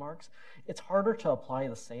trademarks, it's harder to apply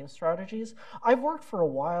the same strategies. I've worked for a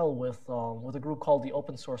while with a group called the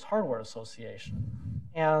Open Source Hardware Association,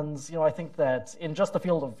 And I think that in just the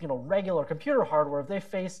field of regular computer hardware, they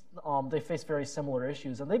face very similar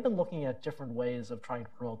issues, and they've been looking at different ways of trying to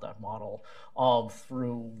promote that model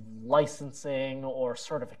through licensing or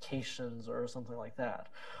certifications or something like that.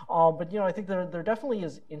 But I think there definitely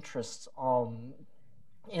is interest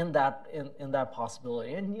in that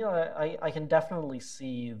possibility, and I can definitely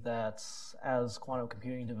see that as quantum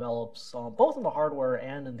computing develops, both in the hardware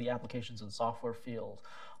and in the applications and software field.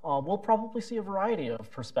 We'll probably see a variety of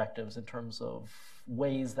perspectives in terms of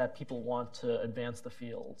ways that people want to advance the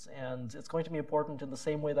fields, and it's going to be important in the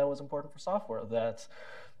same way that was important for software, that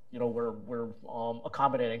we're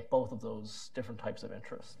accommodating both of those different types of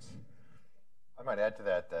interests. I might add to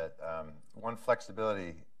that one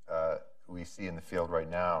flexibility we see in the field right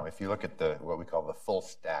now, if you look at what we call the full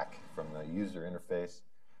stack, from the user interface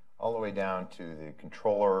all the way down to the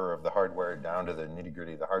controller of the hardware, down to the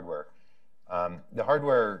nitty-gritty of the hardware. The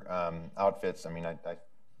hardware outfits, I mean, I'm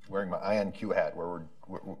wearing my IonQ hat, where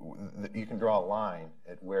you can draw a line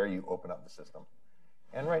at where you open up the system.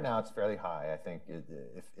 And right now it's fairly high. I think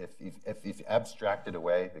if you've abstracted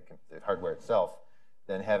away the hardware itself,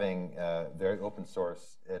 then having very open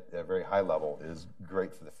source at a very high level is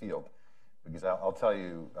great for the field. Because I'll tell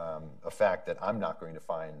you a fact that I'm not going to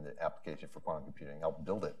find the application for quantum computing. I'll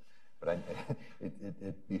build it. But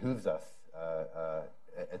it behooves us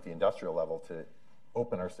at the industrial level to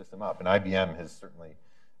open our system up. And IBM has certainly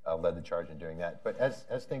led the charge in doing that. But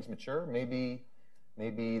as things mature, maybe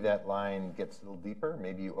that line gets a little deeper.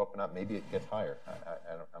 Maybe you open up. Maybe it gets higher.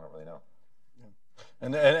 I don't really know.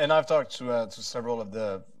 Yeah. And I've talked to several of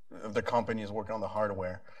the companies working on the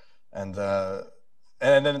hardware, and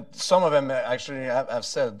then some of them actually have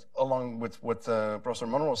said, along with what Professor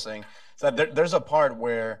Monroe was saying, that there's a part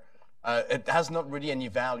where it has not really any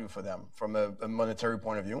value for them from a monetary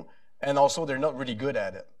point of view, and also they're not really good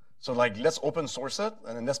at it. So let's open source it,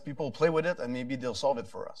 and then let's people play with it, and maybe they'll solve it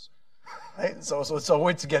for us. Right? So it's a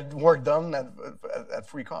way to get work done at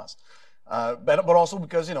free cost. But also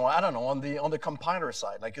because I don't know, on the compiler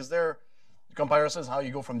side, is there, the compiler says how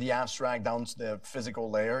you go from the abstract down to the physical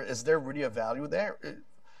layer. Is there really a value there?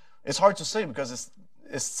 It's hard to say, because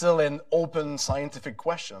it's still an open scientific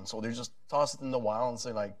question. So they just toss it in the wild and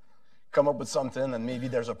say come up with something, and maybe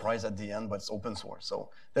there's a prize at the end, but it's open source. So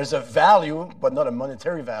there's a value, but not a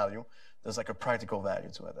monetary value. There's a practical value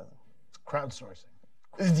to it. Crowdsourcing.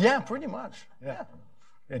 Yeah, pretty much. Yeah.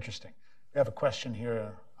 Interesting. We have a question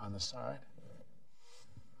here on the side.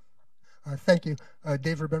 Thank you.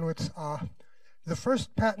 Dave Rabinowitz. The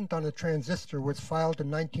first patent on a transistor was filed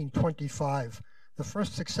in 1925. The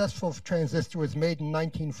first successful transistor was made in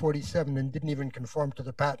 1947 and didn't even conform to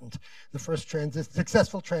the patent. The first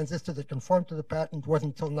successful transistor that conformed to the patent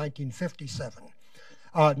wasn't until 1957.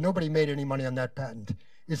 Nobody made any money on that patent.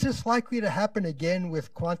 Is this likely to happen again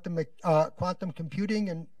with quantum computing,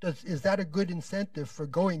 and is that a good incentive for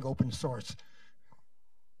going open source?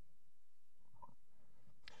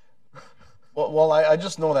 Well, I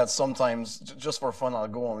just know that sometimes, just for fun, I'll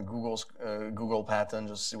go on Google patent,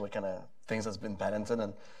 just see what kind of things has been patented,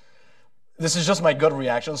 and this is just my gut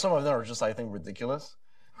reaction. Some of them are just, I think, ridiculous.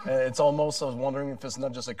 It's almost, I was wondering if it's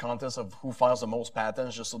not just a contest of who files the most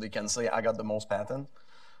patents, just so they can say, I got the most patent.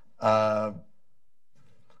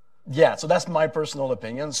 Yeah, so that's my personal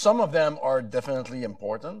opinion. Some of them are definitely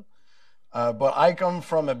important, but I come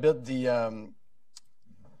from a bit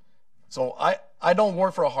so I don't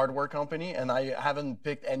work for a hardware company, and I haven't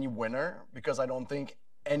picked any winner, because I don't think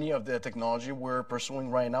any of the technology we're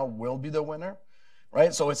pursuing right now will be the winner,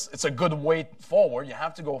 right? So it's a good way forward. You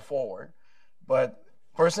have to go forward. But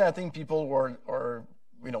personally, I think people are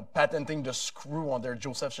patenting the screw on their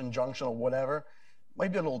Josephson junction or whatever.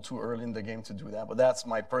 Might be a little too early in the game to do that, but that's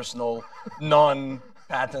my personal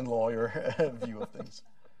non-patent lawyer view of things.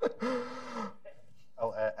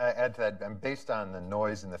 I'll add to that, and based on the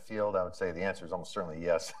noise in the field, I would say the answer is almost certainly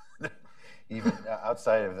yes. Even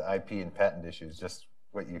outside of the IP and patent issues, just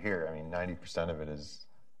what you hear, 90% of it is,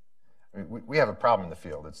 we have a problem in the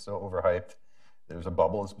field. It's so overhyped. There's a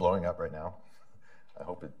bubble that's blowing up right now. I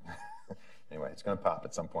hope it, anyway, it's going to pop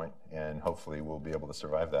at some point, and hopefully we'll be able to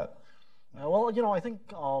survive that. Well, I think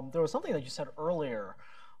there was something that you said earlier,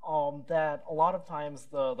 that a lot of times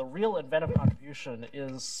the real inventive contribution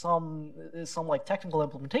is some technical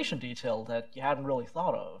implementation detail that you hadn't really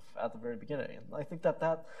thought of at the very beginning. And I think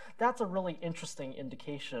that's a really interesting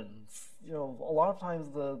indication. A lot of times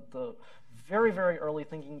the very, very early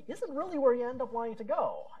thinking isn't really where you end up wanting to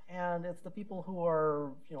go, and it's the people who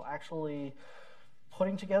are actually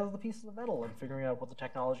putting together the pieces of metal and figuring out what the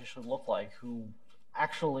technology should look like, who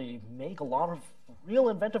actually make a lot of real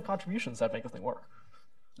inventive contributions that make the thing work.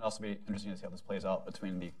 It'll also be interesting to see how this plays out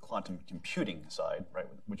between the quantum computing side, right,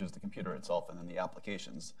 which is the computer itself, and then the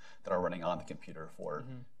applications that are running on the computer for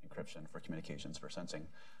encryption, for communications, for sensing.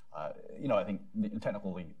 I think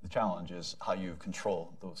technically the challenge is how you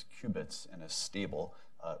control those qubits in a stable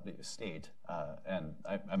state, and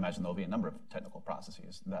I imagine there'll be a number of technical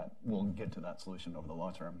processes that will get to that solution over the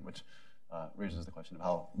long term, which raises the question of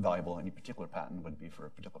how valuable any particular patent would be for a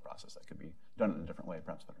particular process that could be done in a different way,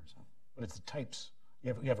 perhaps better. So. But it's the types.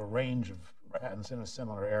 You have a range of patents in a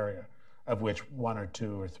similar area, of which one or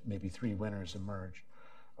two or maybe three winners emerge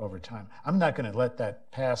over time. I'm not going to let that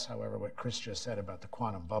pass, however, what Chris just said about the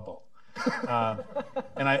quantum bubble.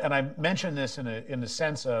 And I mention this in the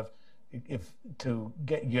sense of to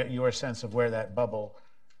get your sense of where that bubble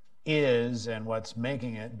is and what's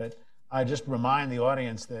making it. But I just remind the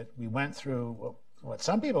audience that we went through what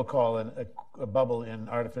some people call a bubble in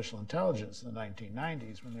artificial intelligence in the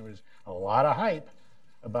 1990s, when there was a lot of hype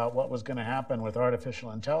about what was going to happen with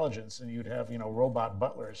artificial intelligence, and you'd have robot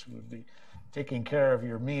butlers who would be taking care of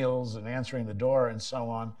your meals and answering the door and so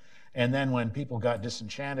on. And then when people got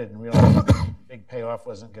disenchanted and realized the big payoff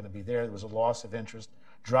wasn't going to be there was a loss of interest,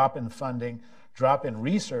 drop in funding, drop in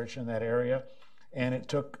research in that area, and it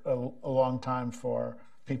took a long time for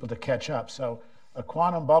people to catch up. So a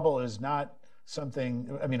quantum bubble is not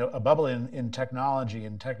something, a bubble in technology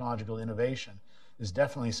and technological innovation is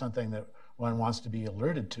definitely something that one wants to be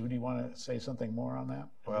alerted to. Do you want to say something more on that,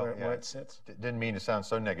 where it sits? Didn't mean to sound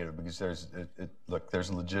so negative, because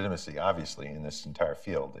there's legitimacy, obviously, in this entire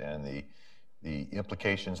field, and the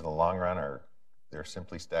implications in the long run they're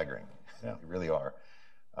simply staggering. Yeah. They really are.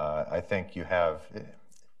 I think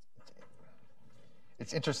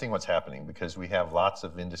it's interesting what's happening, because we have lots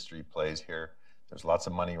of industry plays here. There's lots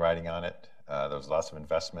of money riding on it. There's lots of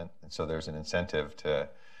investment, and so there's an incentive to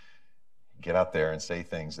get out there and say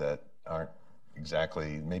things that aren't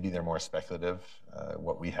exactly, maybe they're more speculative,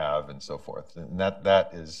 what we have and so forth. And that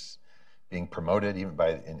is being promoted even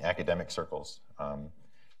in academic circles.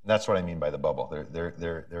 That's what I mean by the bubble.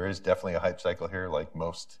 There is definitely a hype cycle here, like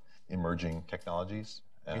most emerging technologies.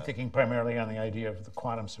 You're thinking primarily on the idea of the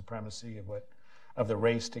quantum supremacy of the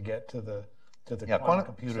race to get to the quantum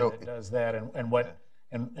computer that does that,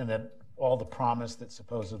 and that all the promise that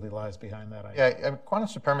supposedly lies behind that idea. Yeah, quantum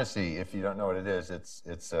supremacy, if you don't know what it is,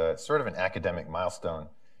 it's sort of an academic milestone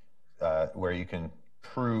where you can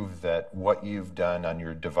prove that what you've done on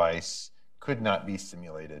your device could not be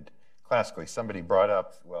simulated classically. Somebody brought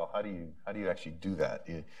up, well, how do you actually do that?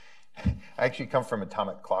 I actually come from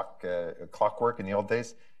atomic clockwork in the old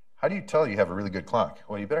days. How do you tell you have a really good clock?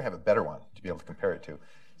 Well, you better have a better one to be able to compare it to.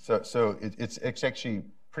 So it's actually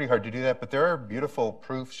pretty hard to do that, but there are beautiful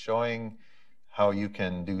proofs showing how you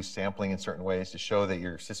can do sampling in certain ways to show that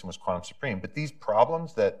your system was quantum supreme. But these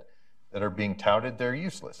problems that are being touted, they're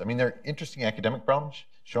useless. I mean, they're interesting academic problems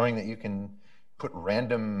showing that you can put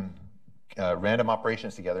random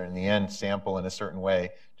operations together and in the end sample in a certain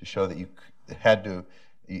way to show that you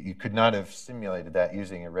could not have simulated that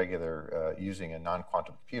using a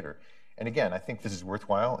non-quantum computer. And again, I think this is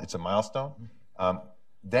worthwhile. It's a milestone.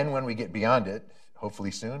 Then when we get beyond it,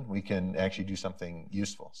 hopefully soon, we can actually do something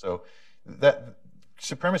useful. So that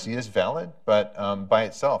supremacy is valid, but by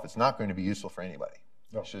itself, it's not going to be useful for anybody.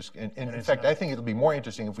 No. In fact, I think it'll be more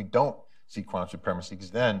interesting if we don't see quantum supremacy,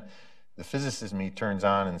 because then the physicist in me turns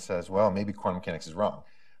on and says, well, maybe quantum mechanics is wrong.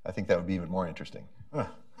 I think that would be even more interesting.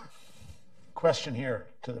 Question here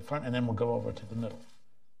to the front, and then we'll go over to the middle.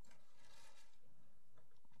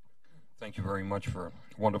 Thank you very much for a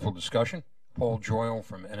wonderful discussion. Paul Joyle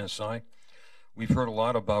from NSI. We've heard a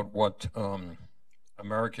lot about what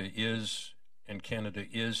America is and Canada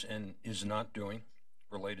is and is not doing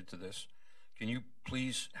related to this. Can you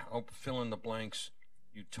please help fill in the blanks?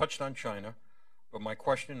 You touched on China, but my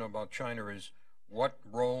question about China is, what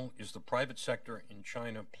role is the private sector in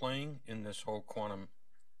China playing in this whole quantum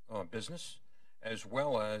business, as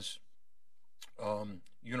well as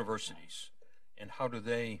universities, and how do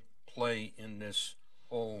they play in this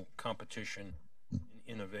whole competition and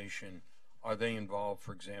innovation? Are they involved,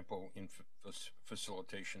 for example, in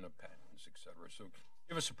facilitation of patents, et cetera? So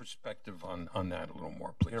give us a perspective on that a little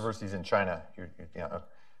more, please. Universities in China.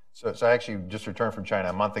 So I actually just returned from China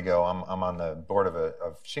a month ago. I'm on the board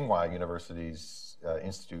of Tsinghua University's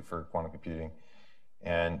Institute for Quantum Computing.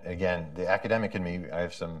 And again, the academic in me, I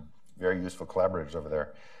have some very useful collaborators over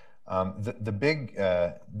there. The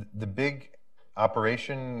big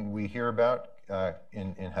operation we hear about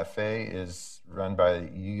in Hefei is run by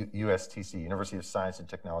USTC, University of Science and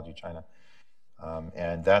Technology, China.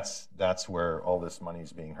 And that's where all this money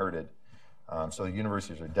is being herded. So the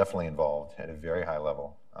universities are definitely involved at a very high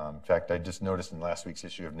level. In fact, I just noticed in last week's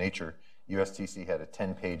issue of Nature, USTC had a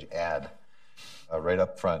 10-page ad right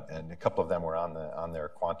up front, and a couple of them were on their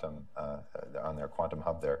quantum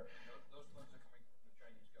hub there.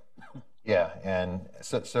 Yeah, and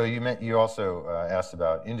so you also asked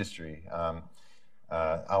about industry.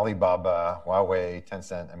 Alibaba, Huawei,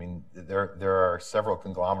 Tencent. I mean, there are several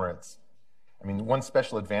conglomerates. I mean, one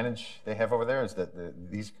special advantage they have over there is that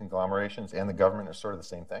these conglomerations and the government are sort of the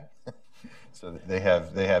same thing. So they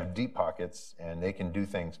have deep pockets, and they can do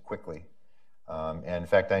things quickly. And in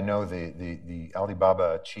fact, I know the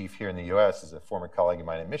Alibaba chief here in the U.S. is a former colleague of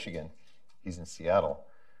mine in Michigan. He's in Seattle,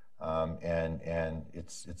 and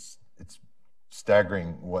it's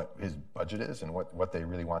staggering what his budget is and what they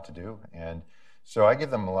really want to do. And so I give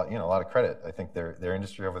them a lot of credit. I think their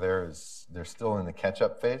industry over there they're still in the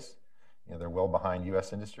catch-up phase. They're well behind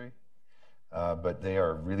U.S. industry, but they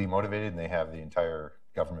are really motivated, and they have the entire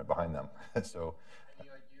government behind them. So, any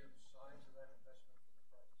idea of the size of that investment?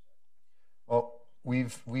 Well,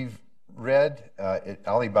 we've read at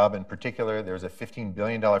Alibaba in particular. There's a $15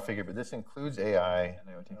 billion figure, but this includes AI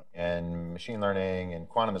and machine learning, and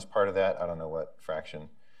quantum is part of that. I don't know what fraction.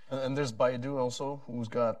 And there's Baidu also, who's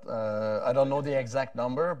got, I don't know the exact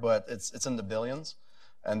number, but it's in the billions.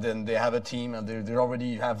 And then they have a team, and they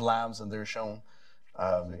already have labs, and they're shown.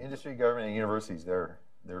 So industry, government, and universities, they're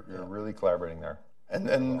really collaborating there.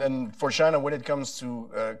 And for China, when it comes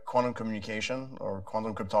to quantum communication or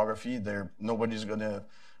quantum cryptography, nobody's going to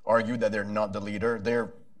argue that they're not the leader.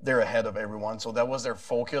 They're ahead of everyone. So that was their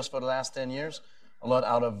focus for the last 10 years, a lot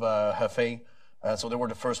out of Hefei. So they were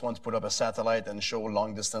the first ones to put up a satellite and show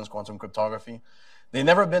long-distance quantum cryptography. They've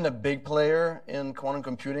never been a big player in quantum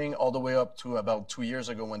computing all the way up to about 2 years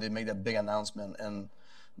ago when they made that big announcement. And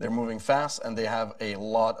they're moving fast, and they have a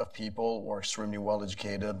lot of people who are extremely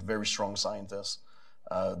well-educated, very strong scientists.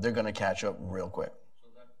 They're going to catch up real quick. So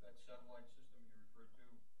that satellite system you referred to,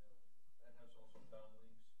 that has also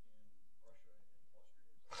downlinks in Russia and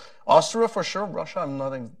Austria? Austria for sure. Russia, I'm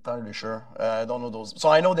not entirely sure. I don't know those. So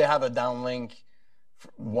I know they have a downlink,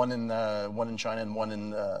 one in China and one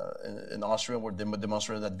in Austria, where they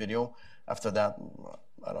demonstrated that video. After that,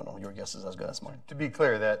 I don't know. Your guess is as good as mine. To be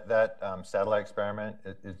clear, that satellite experiment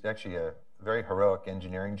is actually a very heroic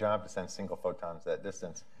engineering job to send single photons that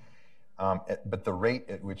distance. But the rate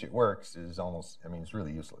at which it works is almost, it's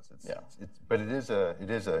really useless. But it is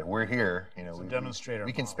a, we're here, it's a demonstrator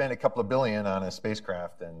we can model. spend a couple of billion on a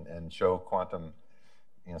spacecraft and show quantum,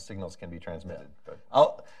 signals can be transmitted. Yeah.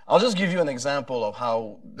 But I'll just give you an example of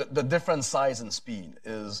how the different size and speed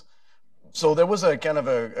is. So there was a kind of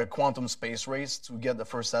a quantum space race to get the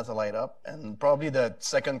first satellite up, and probably the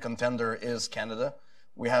second contender is Canada.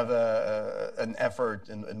 We have an effort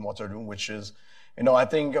in Waterloo, which is, I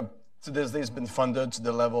think to this day it's been funded to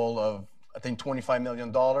the level of, I think, $25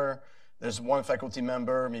 million. There's one faculty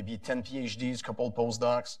member, maybe 10 PhDs, couple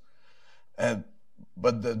postdocs.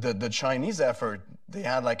 But the Chinese effort, they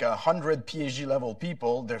had like 100 PhD level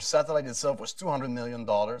people. Their satellite itself was $200 million.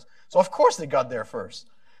 So of course they got there first.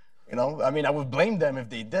 I would blame them if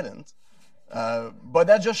they didn't. But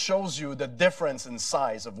that just shows you the difference in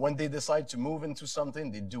size of when they decide to move into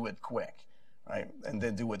something, they do it quick, right? And they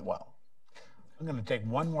do it well. I'm going to take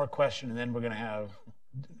one more question, and then we're going to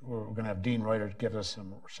have Dean Reuter give us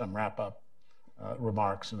some wrap-up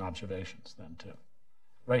remarks and observations then too.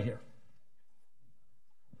 Right here.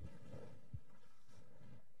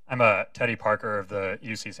 I'm Teddy Parker of the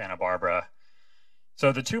UC Santa Barbara.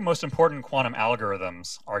 So the two most important quantum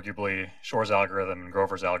algorithms, arguably Shor's algorithm and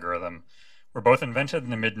Grover's algorithm, were both invented in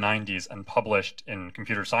the mid-90s and published in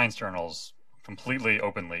computer science journals completely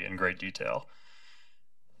openly in great detail.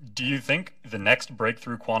 Do you think the next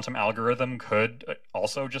breakthrough quantum algorithm could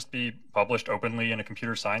also just be published openly in a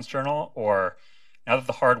computer science journal? Or now that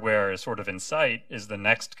the hardware is sort of in sight, is the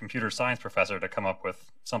next computer science professor to come up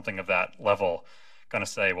with something of that level going to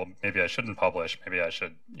say, well, maybe I shouldn't publish, maybe I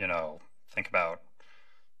should, think about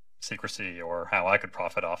secrecy or how I could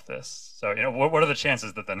profit off this? So, what are the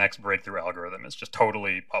chances that the next breakthrough algorithm is just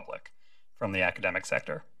totally public from the academic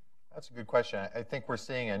sector? That's a good question. I think we're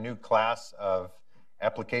seeing a new class of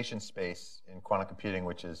application space in quantum computing,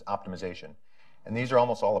 which is optimization. And these are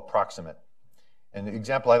almost all approximate. And the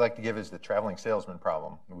example I like to give is the traveling salesman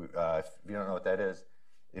problem. If you don't know what that is,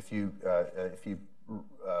 if you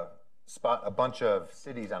spot a bunch of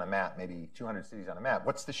cities on a map, maybe 200 cities on a map,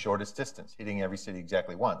 what's the shortest distance, hitting every city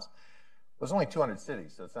exactly once? Well, there's only 200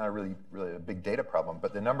 cities, so it's not really a big data problem,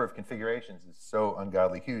 but the number of configurations is so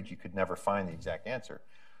ungodly huge you could never find the exact answer.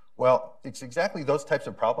 Well, it's exactly those types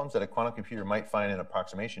of problems that a quantum computer might find an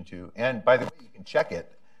approximation to. And by the way, you can check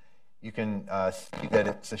it. you can see that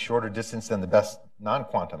it's a shorter distance than the best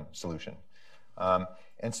non-quantum solution.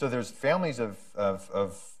 And so there's families of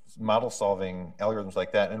model-solving algorithms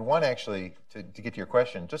like that. And one actually, to get to your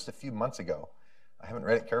question, just a few months ago, I haven't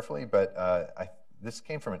read it carefully, but this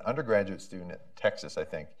came from an undergraduate student at Texas, I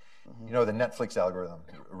think. You know, the Netflix algorithm,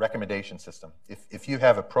 recommendation system. If you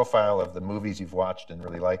have a profile of the movies you've watched and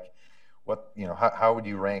really like, how would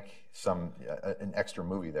you rank an extra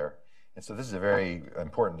movie there? And so this is a very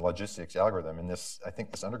important logistics algorithm. And I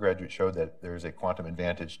think this undergraduate showed that there's a quantum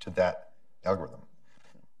advantage to that algorithm.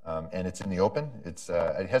 And it's in the open. It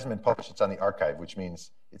hasn't been published. It's on the archive, which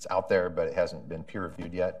means it's out there, but it hasn't been peer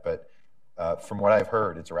reviewed yet. But from what I've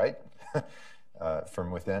heard, it's right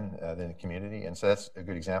from within the community. And so that's a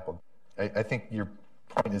good example. I think your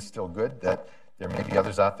point is still good, that there may be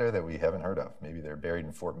others out there that we haven't heard of. Maybe they're buried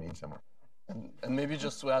in Fort Meade somewhere. And maybe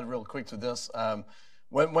just to add real quick to this,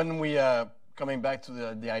 when we coming back to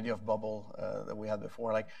the idea of bubble that we had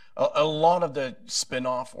before, like a lot of the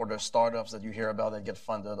spin-off or the startups that you hear about that get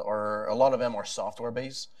funded, or a lot of them are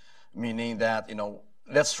software-based, meaning that,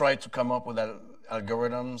 let's try to come up with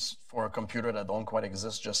algorithms for a computer that don't quite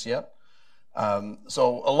exist just yet.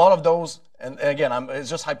 So a lot of those, and again, it's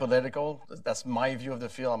just hypothetical. That's my view of the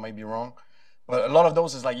field. I might be wrong. But a lot of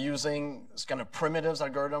those is like using this kind of primitives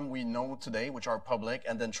algorithm we know today, which are public,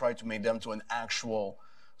 and then try to make them to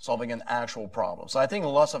solving an actual problem. So I think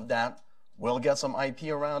lots of that will get some IP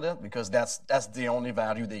around it, because that's the only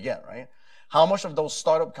value they get, right? How much of those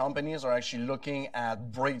startup companies are actually looking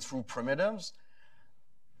at breakthrough primitives?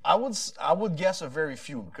 I would guess a very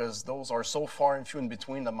few, because those are so far and few in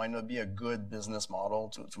between that might not be a good business model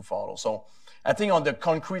to follow. So I think on the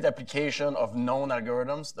concrete application of known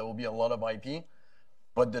algorithms, there will be a lot of IP,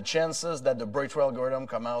 but the chances that the breakthrough algorithm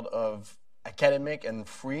come out of academic and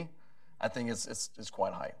free, I think it's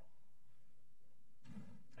quite high.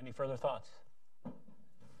 Any further thoughts?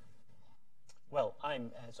 Well,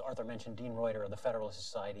 I'm, as Arthur mentioned, Dean Reuter of the Federalist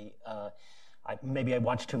Society. Maybe I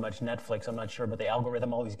watch too much Netflix, I'm not sure, but the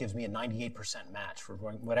algorithm always gives me a 98% match for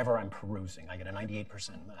whatever I'm perusing. I get a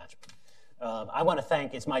 98% match. I want to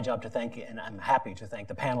thank, it's my job to thank, and I'm happy to thank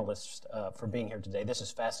the panelists for being here today. This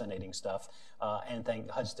is fascinating stuff. And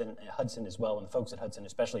thank Hudson as well, and the folks at Hudson,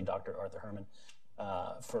 especially Dr. Arthur Herman,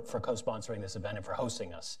 for co-sponsoring this event and for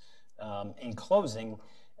hosting us. In closing,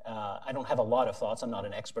 I don't have a lot of thoughts. I'm not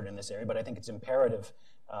an expert in this area, but I think it's imperative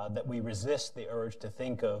that we resist the urge to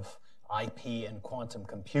think of IP and quantum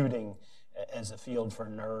computing as a field for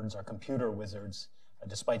nerds or computer wizards,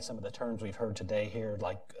 despite some of the terms we've heard today here,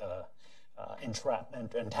 like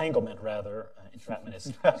entanglement, rather. Entrapment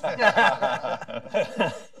is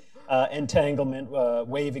entanglement,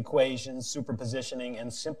 wave equations, superpositioning,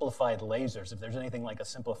 and simplified lasers. If there's anything like a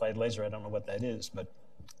simplified laser, I don't know what that is, but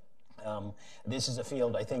this is a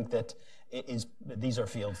field, I think, that these are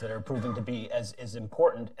fields that are proving to be as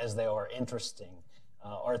important as they are interesting.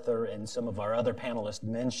 Arthur and some of our other panelists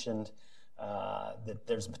mentioned that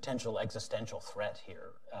there's a potential existential threat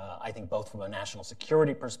here. I think both from a national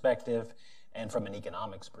security perspective and from an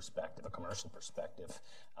economics perspective, a commercial perspective.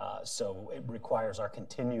 So it requires our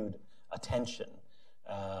continued attention.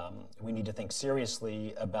 We need to think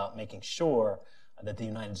seriously about making sure that the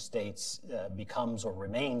United States becomes or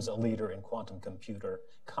remains a leader in quantum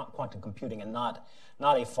computing and not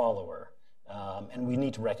a follower. And we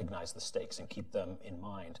need to recognize the stakes and keep them in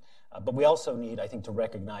mind. But we also need, I think, to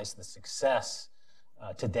recognize the success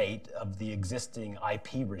to date of the existing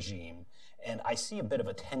IP regime. And I see a bit of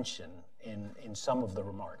a tension in some of the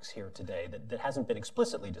remarks here today that hasn't been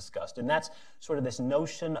explicitly discussed. And that's sort of this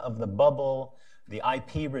notion of the bubble, the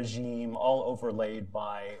IP regime, all overlaid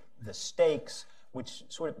by the stakes, which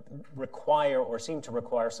sort of require or seem to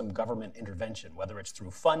require some government intervention, whether it's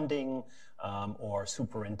through funding or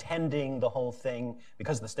superintending the whole thing,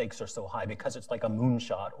 because the stakes are so high, because it's like a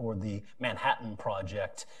moonshot or the Manhattan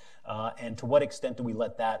Project. And to what extent do we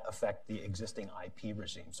let that affect the existing IP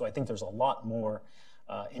regime? So I think there's a lot more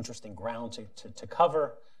interesting ground to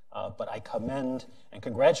cover, but I commend and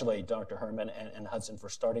congratulate Dr. Herman and Hudson for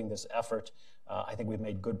starting this effort. I think we've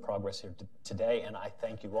made good progress here today, and I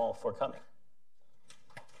thank you all for coming.